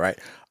here's why, right?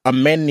 A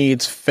man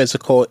needs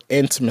physical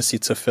intimacy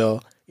to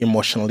feel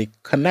emotionally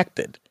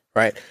connected,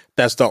 right?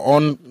 That's the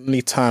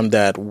only time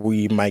that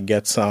we might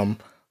get some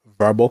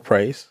verbal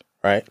praise,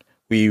 right?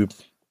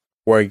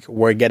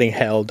 We're getting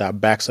held, our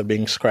backs are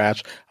being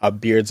scratched, our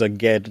beards are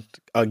getting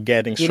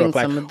stroked.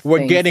 Like,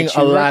 we're getting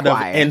a lot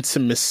of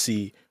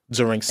intimacy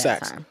during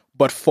sex. Time.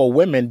 But for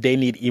women, they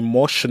need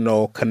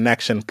emotional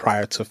connection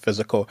prior to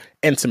physical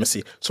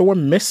intimacy. So we're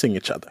missing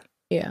each other.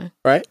 Yeah.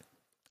 Right?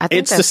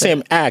 It's the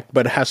same act,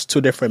 but it has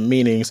 2 different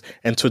meanings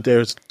and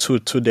there's two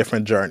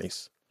different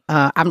journeys.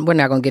 We're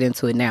not going to get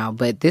into it now,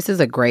 but this is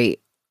a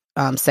great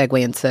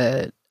segue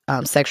into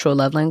sexual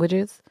love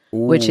languages,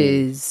 which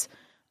is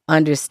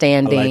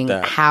understanding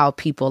how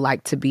people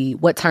like to be,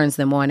 what turns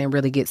them on and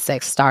really get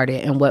sex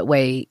started, and what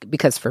way,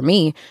 because for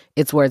me,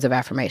 it's words of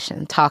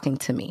affirmation, talking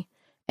to me.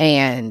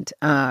 And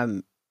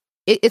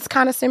it's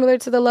kind of similar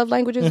to the love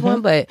languages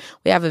one, but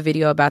we have a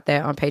video about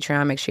that on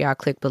Patreon. Make sure y'all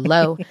click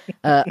below.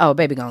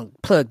 Baby, gonna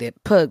plug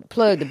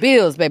the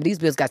bills, baby. These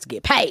bills got to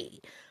get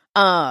paid.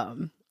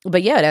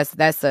 But yeah,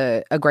 that's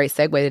a great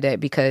segue to that,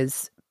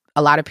 because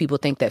a lot of people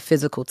think that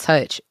physical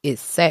touch is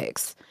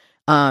sex.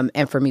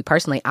 And for me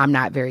personally, I'm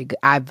not very good.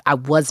 I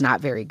was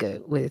not very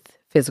good with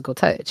physical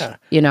touch,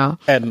 you know?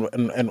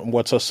 And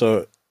what's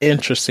also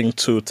interesting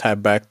to tie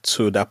back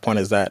to that point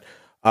is that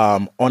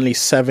only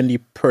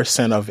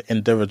 70% of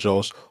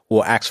individuals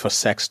will ask for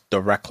sex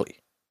directly.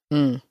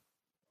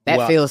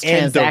 That feels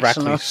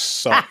indirectly. transactional.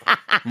 So,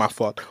 my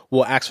fault.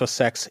 Will ask for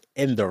sex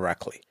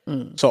indirectly.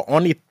 So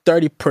only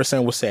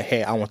 30% will say,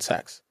 "Hey, I want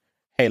sex.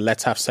 Hey,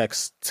 let's have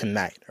sex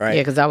tonight." Right?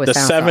 Yeah, because I always the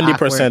sound so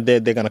 70%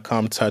 they're gonna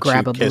come touch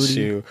grab you, a kiss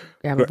booty, you,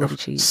 grab a booty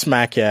cheek,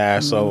 smack your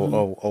ass,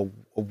 or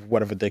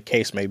whatever the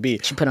case may be.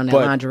 She put on that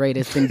lingerie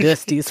that's been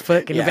dusty as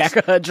fuck in the back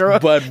of her drawer.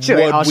 But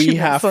what we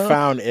have some.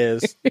 found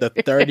is the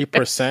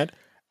 30%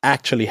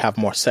 actually have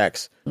more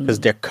sex because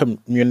they're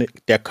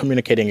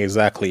communicating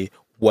exactly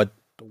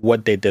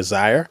what they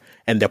desire,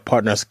 and their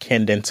partners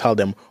can then tell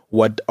them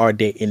what are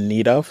they in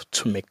need of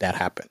to make that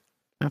happen.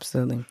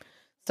 Absolutely.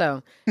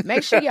 So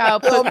make sure y'all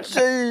put... I'm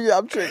triggered.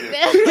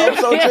 I'm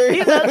so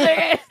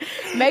triggered.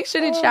 Make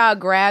sure that y'all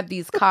grab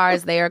these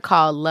cards. They are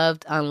called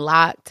Loved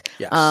Unlocked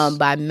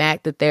by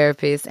Mac the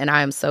Therapist. And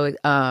I am so...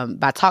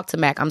 by Talk to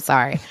Mac, I'm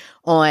sorry.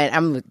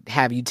 I'm going to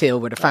have you tell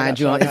where to find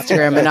you on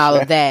Instagram and all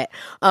of that.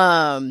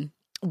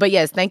 But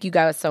yes, thank you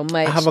guys so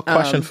much. I have a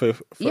question for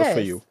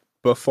you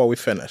before we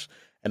finish,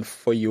 and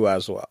for you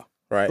as well.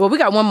 Right. Well, we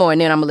got one more, and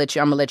then I'm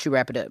gonna let you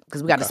wrap it up,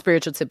 because we got a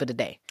spiritual tip of the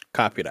day.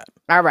 Copy that.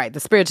 All right, the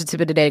spiritual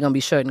tip of the day is gonna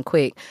be short and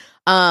quick.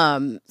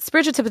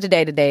 Spiritual tip of the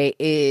day today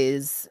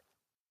is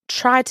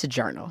try to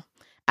journal.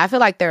 I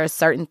feel like there are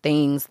certain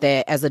things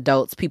that as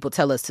adults people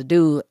tell us to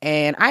do,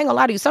 and I ain't gonna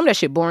lie to you, some of that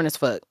shit boring as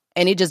fuck,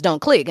 and it just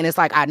don't click. And it's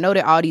like, I know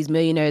that all these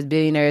millionaires,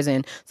 billionaires,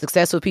 and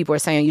successful people are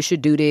saying you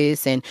should do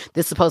this, and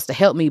this is supposed to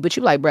help me, but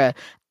you like, bruh,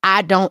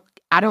 I don't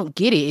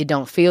get it. It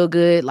don't feel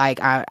good. Like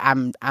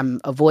I'm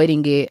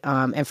avoiding it.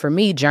 And for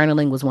me,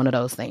 journaling was one of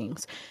those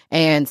things.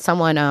 And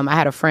someone, I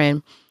had a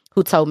friend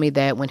who told me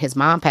that when his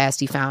mom passed,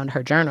 he found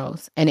her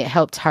journals, and it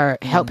helped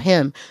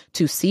him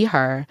to see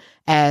her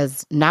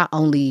as not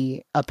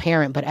only a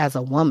parent, but as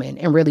a woman,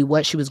 and really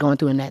what she was going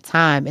through in that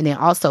time. And then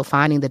also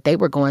finding that they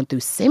were going through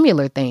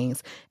similar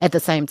things at the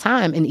same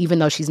time. And even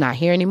though she's not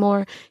here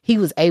anymore, he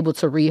was able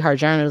to read her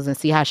journals and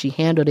see how she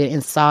handled it,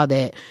 and saw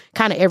that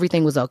kind of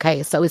everything was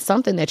okay. So it's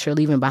something that you're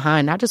leaving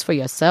behind, not just for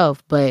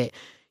yourself, but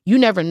you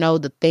never know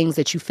the things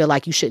that you feel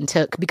like you shouldn't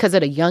tell, because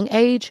at a young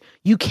age,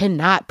 you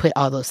cannot put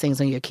all those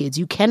things on your kids.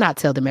 You cannot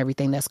tell them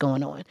everything that's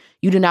going on.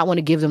 You do not want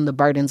to give them the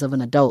burdens of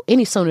an adult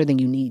any sooner than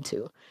you need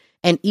to.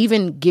 And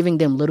even giving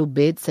them little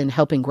bits and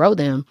helping grow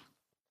them,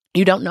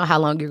 you don't know how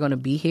long you're going to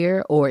be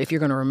here or if you're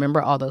going to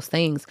remember all those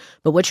things.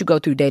 But what you go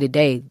through day to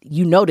day,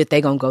 you know that they're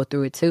going to go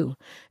through it too.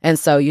 And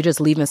so you're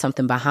just leaving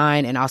something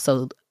behind, and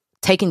also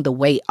taking the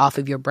weight off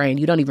of your brain.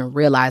 You don't even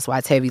realize why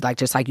it's heavy. Like,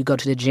 just like you go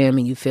to the gym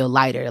and you feel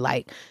lighter,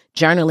 like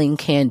journaling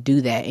can do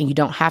that. And you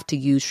don't have to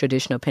use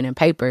traditional pen and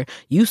paper.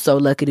 You so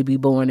lucky to be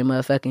born in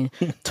motherfucking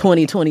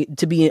 2020,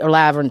 to be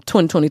alive in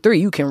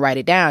 2023. You can write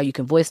it down. You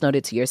can voice note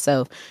it to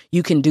yourself.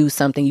 You can do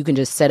something. You can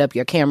just set up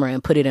your camera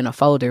and put it in a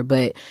folder,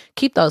 but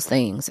keep those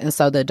things. And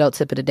so the adult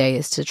tip of the day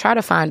is to try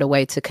to find a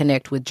way to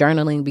connect with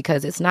journaling,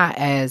 because it's not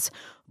as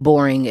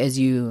boring as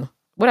you...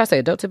 What did I say?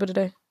 Adult tip of the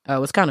day?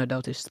 Oh, it's kind of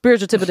adultish.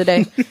 Spiritual tip of the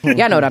day.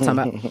 Y'all know what I'm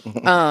talking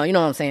about. You know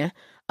what I'm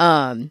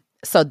saying?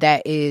 So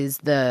that is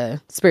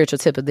the spiritual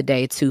tip of the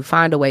day, to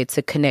find a way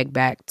to connect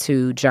back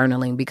to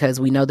journaling,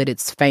 because we know that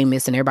it's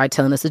famous and everybody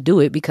telling us to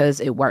do it because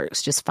it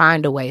works. Just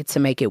find a way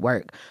to make it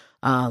work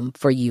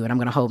for you. And I'm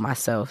going to hold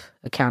myself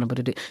accountable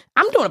to do.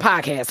 I'm doing a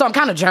podcast, so I'm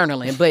kind of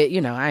journaling, but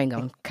I ain't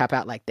going to cop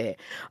out like that.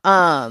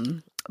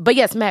 But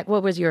yes, Mac,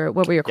 what were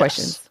your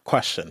questions?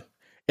 Question.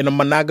 In a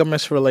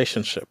monogamous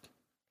relationship,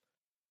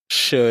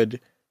 should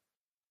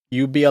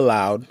you be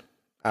allowed?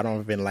 I don't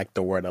even like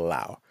the word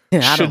allow.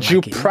 Yeah, should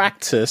you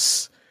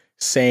practice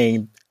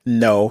saying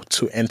no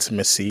to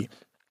intimacy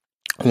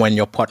when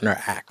your partner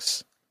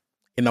asks?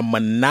 In a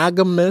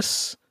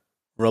monogamous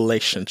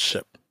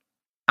relationship.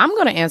 I'm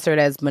going to answer it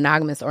as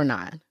monogamous or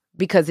not,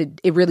 because it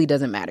really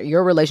doesn't matter.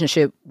 Your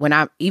relationship,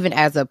 even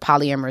as a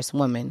polyamorous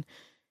woman,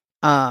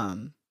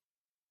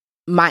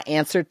 my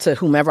answer to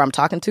whomever I'm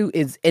talking to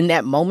is, in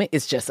that moment,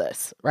 it's just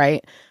us,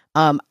 right?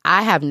 I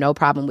have no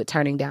problem with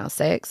turning down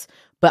sex,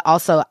 but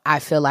also I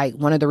feel like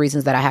one of the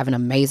reasons that I have an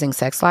amazing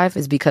sex life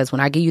is because when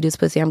I give you this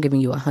pussy, I'm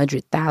giving you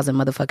 100,000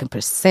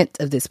 motherfucking %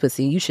 of this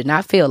pussy. You should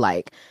not feel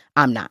like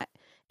I'm not.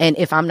 And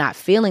if I'm not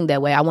feeling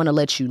that way, I want to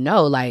let you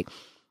know, like,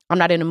 I'm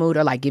not in the mood,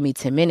 or like, give me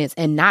 10 minutes,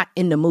 and not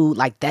in the mood,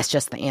 like, that's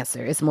just the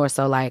answer. It's more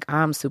so like,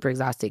 I'm super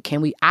exhausted.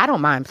 I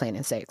don't mind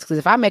planning sex, because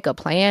if I make a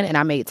plan and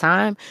I made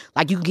time,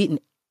 like, you getting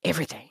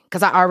everything,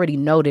 because I already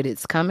know that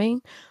it's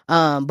coming.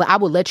 But I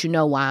will let you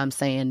know why I'm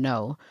saying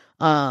no,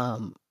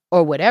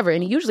 or whatever.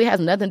 And it usually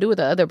has nothing to do with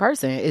the other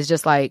person. It's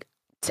just like,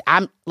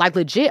 I'm like,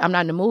 legit, I'm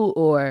not in the mood,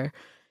 or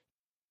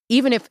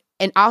even if,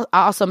 and I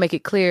also make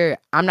it clear,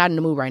 I'm not in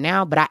the mood right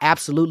now, but I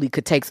absolutely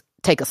could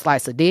take a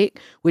slice of dick,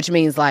 which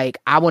means like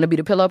I want to be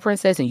the pillow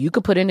princess and you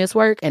could put in this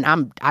work,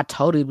 and I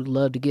totally would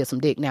love to get some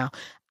dick. Now,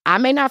 I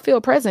may not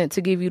feel present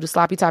to give you the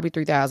sloppy toppy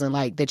 3000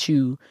 like that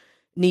you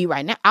need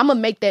right now. I'm gonna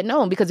make that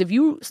known, because if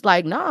you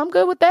like, no, I'm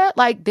good with that,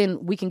 like,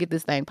 then we can get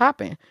this thing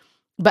popping.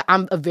 But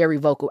I'm a very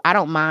vocal. I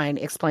don't mind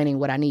explaining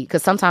what I need,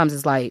 because sometimes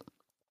it's like,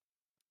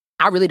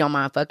 I really don't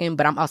mind fucking,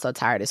 but I'm also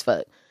tired as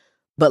fuck.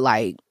 But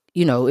like,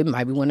 you know, it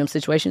might be one of them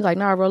situations like,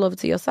 nah, roll over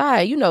to your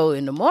side. You know,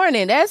 in the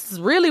morning, that's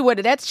really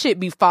what that shit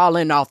be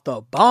falling off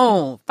the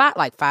bone.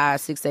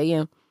 5, 6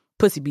 a.m.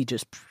 Pussy be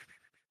just...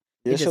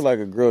 Yeah, it's like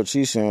a grilled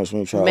cheese sandwich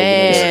when you try to open it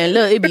Man, up.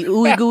 look, it be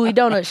ooey gooey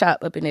donut shop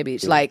up in that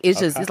bitch. Like, it's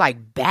just, it's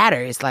like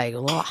batter. It's like,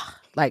 ugh,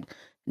 like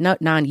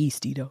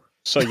non-yeasty though.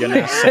 So you're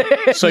not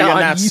you're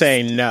not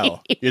saying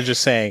no. You're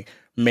just saying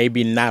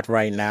maybe not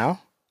right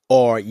now,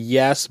 or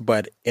yes,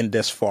 but in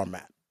this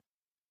format.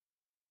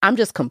 I'm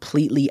just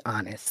completely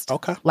honest.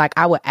 Okay. Like,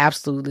 I would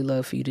absolutely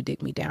love for you to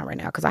dick me down right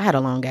now, because I had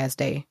a long ass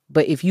day.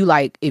 But if you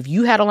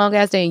had a long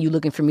ass day and you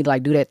looking for me to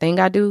like do that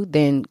thing I do,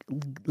 then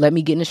let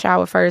me get in the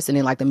shower first, and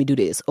then like let me do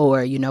this.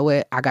 Or you know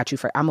what? I got you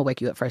first. I'm gonna wake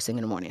you up first thing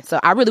in the morning.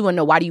 So I really want to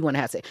know, why do you want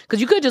to have sex? Because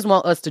you could just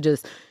want us to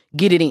just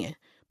get it in.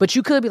 But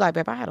you could be like,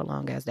 babe, I had a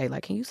long ass day.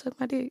 Like, can you suck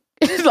my dick?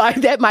 Like,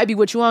 that might be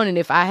what you want. And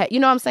if I had, you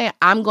know what I'm saying?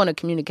 I'm going to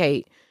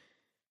communicate.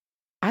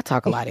 I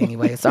talk a lot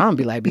anyway. So I'm going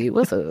to be like, babe,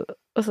 what's up?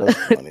 What's up?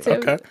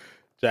 Okay.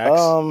 Jax?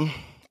 I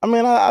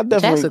mean, I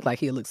definitely... Jax look like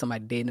he'll look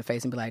somebody dead in the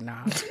face and be like,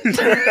 nah.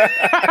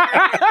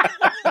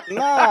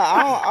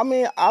 I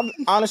mean,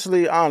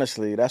 honestly,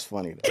 that's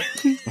funny though.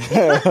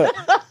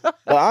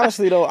 But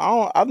honestly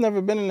though, I've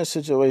never been in a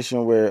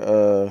situation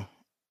where,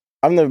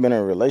 I've never been in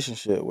a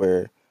relationship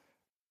where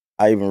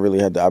I even really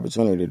had the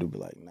opportunity to be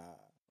like, nah.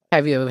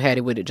 Have you ever had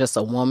it with just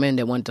a woman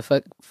that wanted to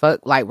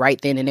fuck like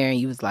right then and there, and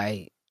you was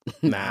like,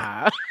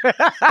 nah?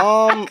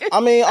 I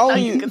mean,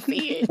 only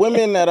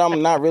women that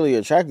I'm not really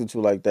attracted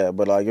to like that.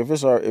 But like, if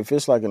it's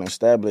like an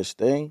established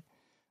thing,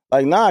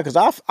 like, nah, because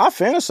I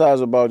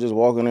fantasize about just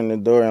walking in the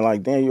door and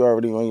like, then you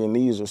already on your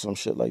knees or some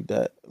shit like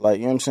that. Like,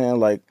 you know what I'm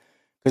saying? Like,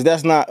 because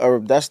that's not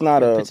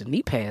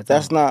knee pads.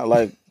 That's not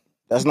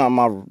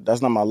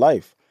my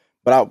life.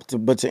 But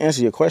to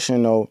answer your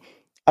question though,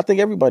 I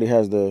think everybody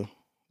has the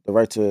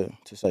right to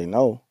say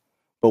no.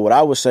 But what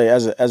I would say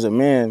as a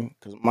man,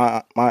 because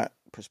my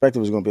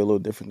perspective is going to be a little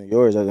different than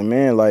yours. As a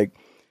man, like,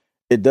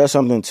 it does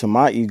something to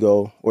my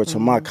ego or to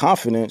my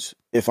confidence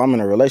if I'm in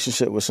a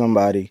relationship with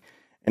somebody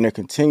and they're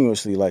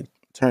continuously like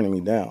turning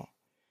me down.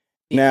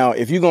 Now,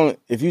 if you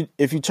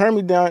turn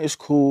me down, it's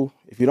cool.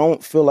 If you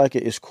don't feel like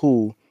it, it's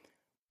cool.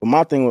 But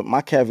my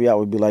caveat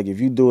would be like,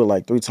 if you do it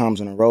like 3 times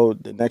in a row,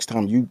 the next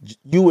time you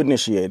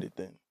initiate it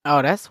then.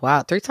 Oh, that's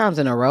wild. 3 times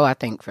in a row, I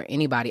think, for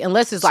anybody.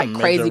 Unless it's like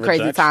crazy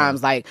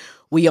times, like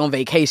we on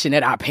vacation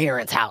at our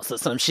parents' house or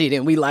some shit,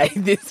 and we like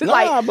this,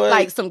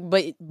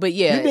 but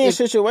yeah. You be in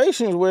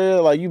situations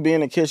where like you be in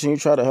the kitchen, you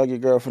try to hug your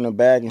girl from the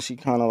back, and she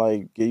kind of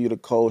like give you the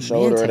cold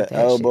shoulder or the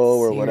elbow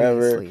or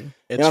whatever. You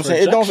know what I'm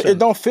saying? It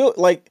don't feel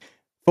like,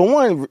 for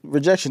one,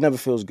 rejection never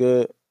feels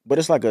good, but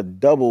it's like a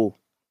double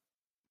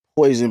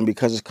poison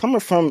because it's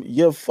coming from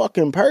your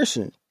fucking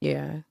person.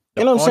 Yeah.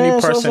 The only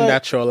person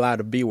that you're allowed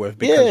to be with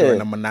because you're in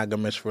a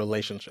monogamous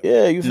relationship.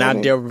 Yeah, you feel now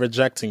me? They're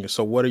rejecting you.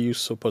 So what are you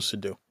supposed to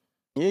do?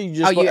 Yeah, you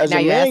just as a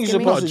man, you're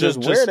supposed to just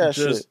wear that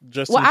shit.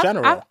 Just in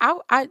general.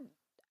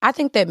 I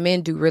think that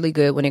men do really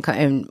good when it comes,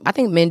 and I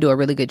think men do a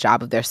really good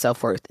job of their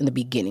self-worth in the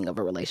beginning of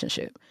a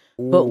relationship.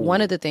 Ooh. But one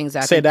of the things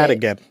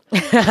again.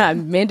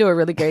 Men do a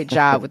really great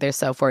job with their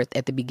self-worth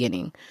at the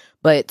beginning.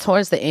 But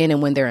towards the end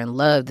and when they're in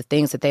love, the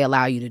things that they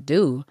allow you to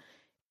do,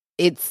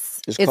 it's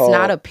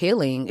not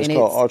appealing. It's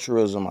called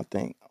altruism, I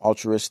think.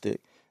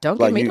 Altruistic. Don't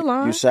give me the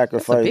line. You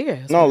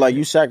sacrifice. No, like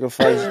you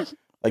sacrifice.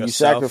 Like you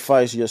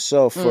sacrifice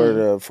yourself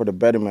for the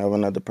betterment of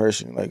another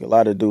person. Like a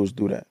lot of dudes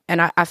do that.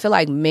 And I feel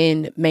like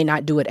men may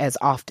not do it as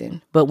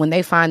often, but when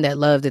they find that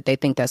love that they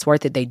think that's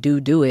worth it, they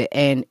do it.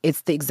 And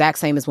it's the exact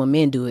same as when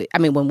men do it. I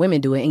mean, when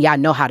women do it, and y'all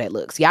know how that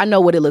looks. Y'all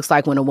know what it looks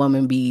like when a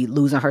woman be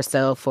losing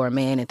herself for a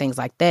man and things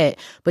like that.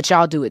 But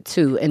y'all do it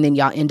too, and then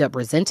y'all end up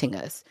resenting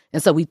us.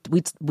 And so we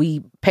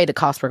pay the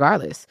cost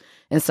regardless.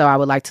 And so I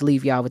would like to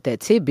leave y'all with that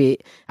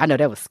tidbit. I know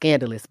that was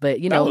scandalous, but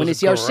you know, when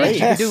it's your shit,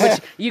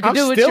 you can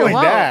do what you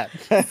want.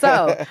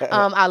 So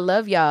I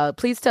love y'all.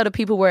 Please tell the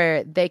people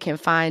where they can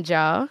find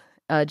y'all.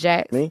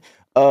 Jax? Me?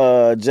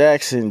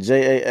 Jackson,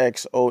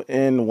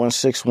 Jaxon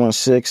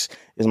 1616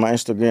 is my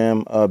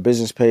Instagram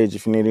business page.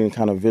 If you need any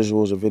kind of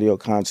visuals or video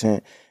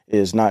content,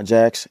 is not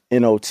Jax,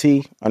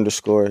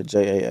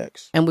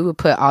 NOT_JAX. And we will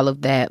put all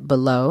of that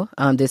below.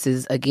 This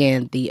is,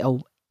 again, the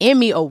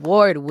Emmy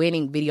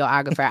award-winning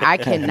videographer. I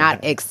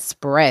cannot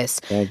express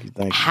thank you.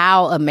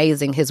 How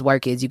amazing his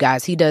work is, you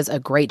guys. He does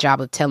a great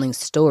job of telling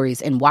stories,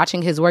 and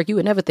watching his work, you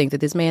would never think that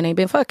this man ain't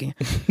been fucking.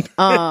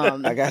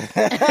 I got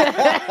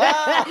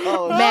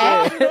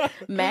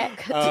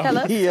Mac, tell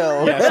us.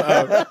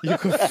 Yes, you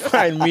can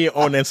find me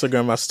on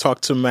Instagram as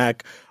Talk to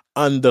Mac.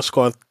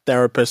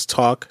 _therapist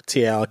talk,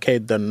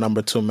 TLK, the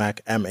number 2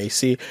 Mac,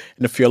 MAC.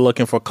 And if you're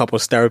looking for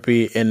couples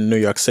therapy in New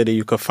York City,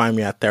 you can find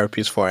me at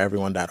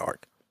therapiesforeveryone.org.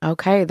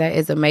 Okay, that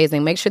is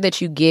amazing. Make sure that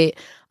you get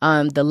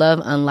the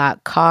Love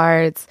Unlock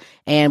cards,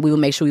 and we will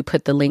make sure we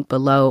put the link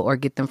below or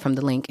get them from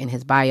the link in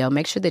his bio.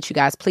 Make sure that you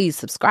guys please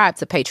subscribe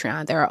to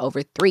Patreon. There are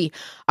over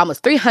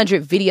almost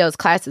 300 videos,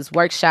 classes,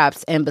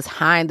 workshops, and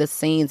behind the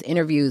scenes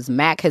interviews.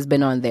 Mac has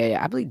been on there.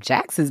 I believe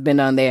Jax has been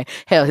on there.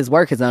 Hell, his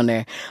work is on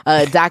there.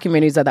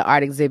 Documentaries of the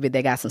art exhibit.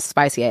 They got some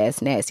spicy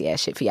ass, nasty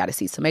ass shit for y'all to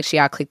see. So make sure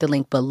y'all click the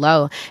link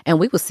below, and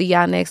we will see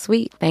y'all next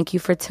week. Thank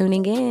you for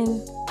tuning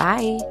in.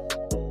 Bye.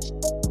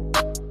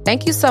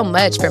 Thank you so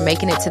much for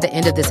making it to the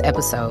end of this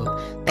episode.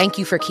 Thank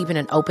you for keeping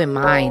an open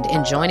mind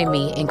and joining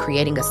me in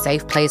creating a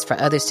safe place for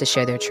others to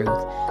share their truth.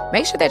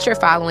 Make sure that you're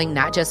following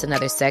Not Just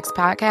Another Sex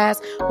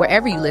Podcast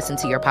wherever you listen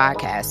to your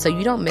podcast so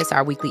you don't miss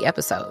our weekly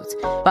episodes.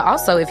 But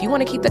also, if you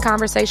want to keep the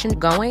conversation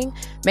going,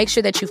 make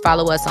sure that you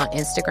follow us on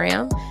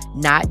Instagram,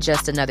 Not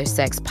Just Another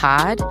Sex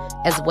Pod,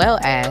 as well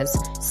as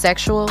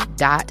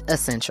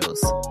sexual.essentials.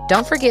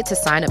 Don't forget to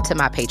sign up to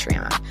my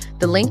Patreon.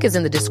 The link is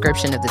in the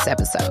description of this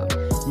episode.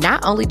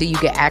 Not only do you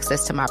get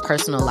access to my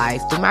personal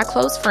life through my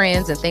close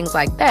friends and things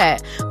like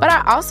that, but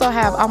I also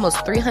have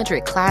almost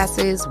 300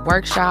 classes,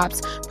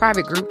 workshops,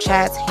 private group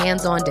chats,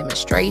 hands-on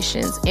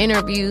demonstrations,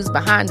 interviews,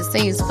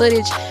 behind-the-scenes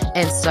footage,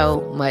 and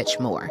so much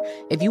more.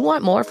 If you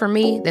want more from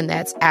me, then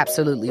that's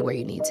absolutely where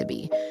you need to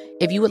be.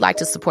 If you would like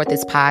to support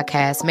this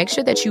podcast, make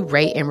sure that you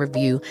rate and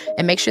review,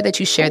 and make sure that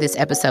you share this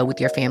episode with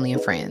your family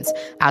and friends.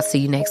 I'll see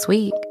you next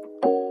week.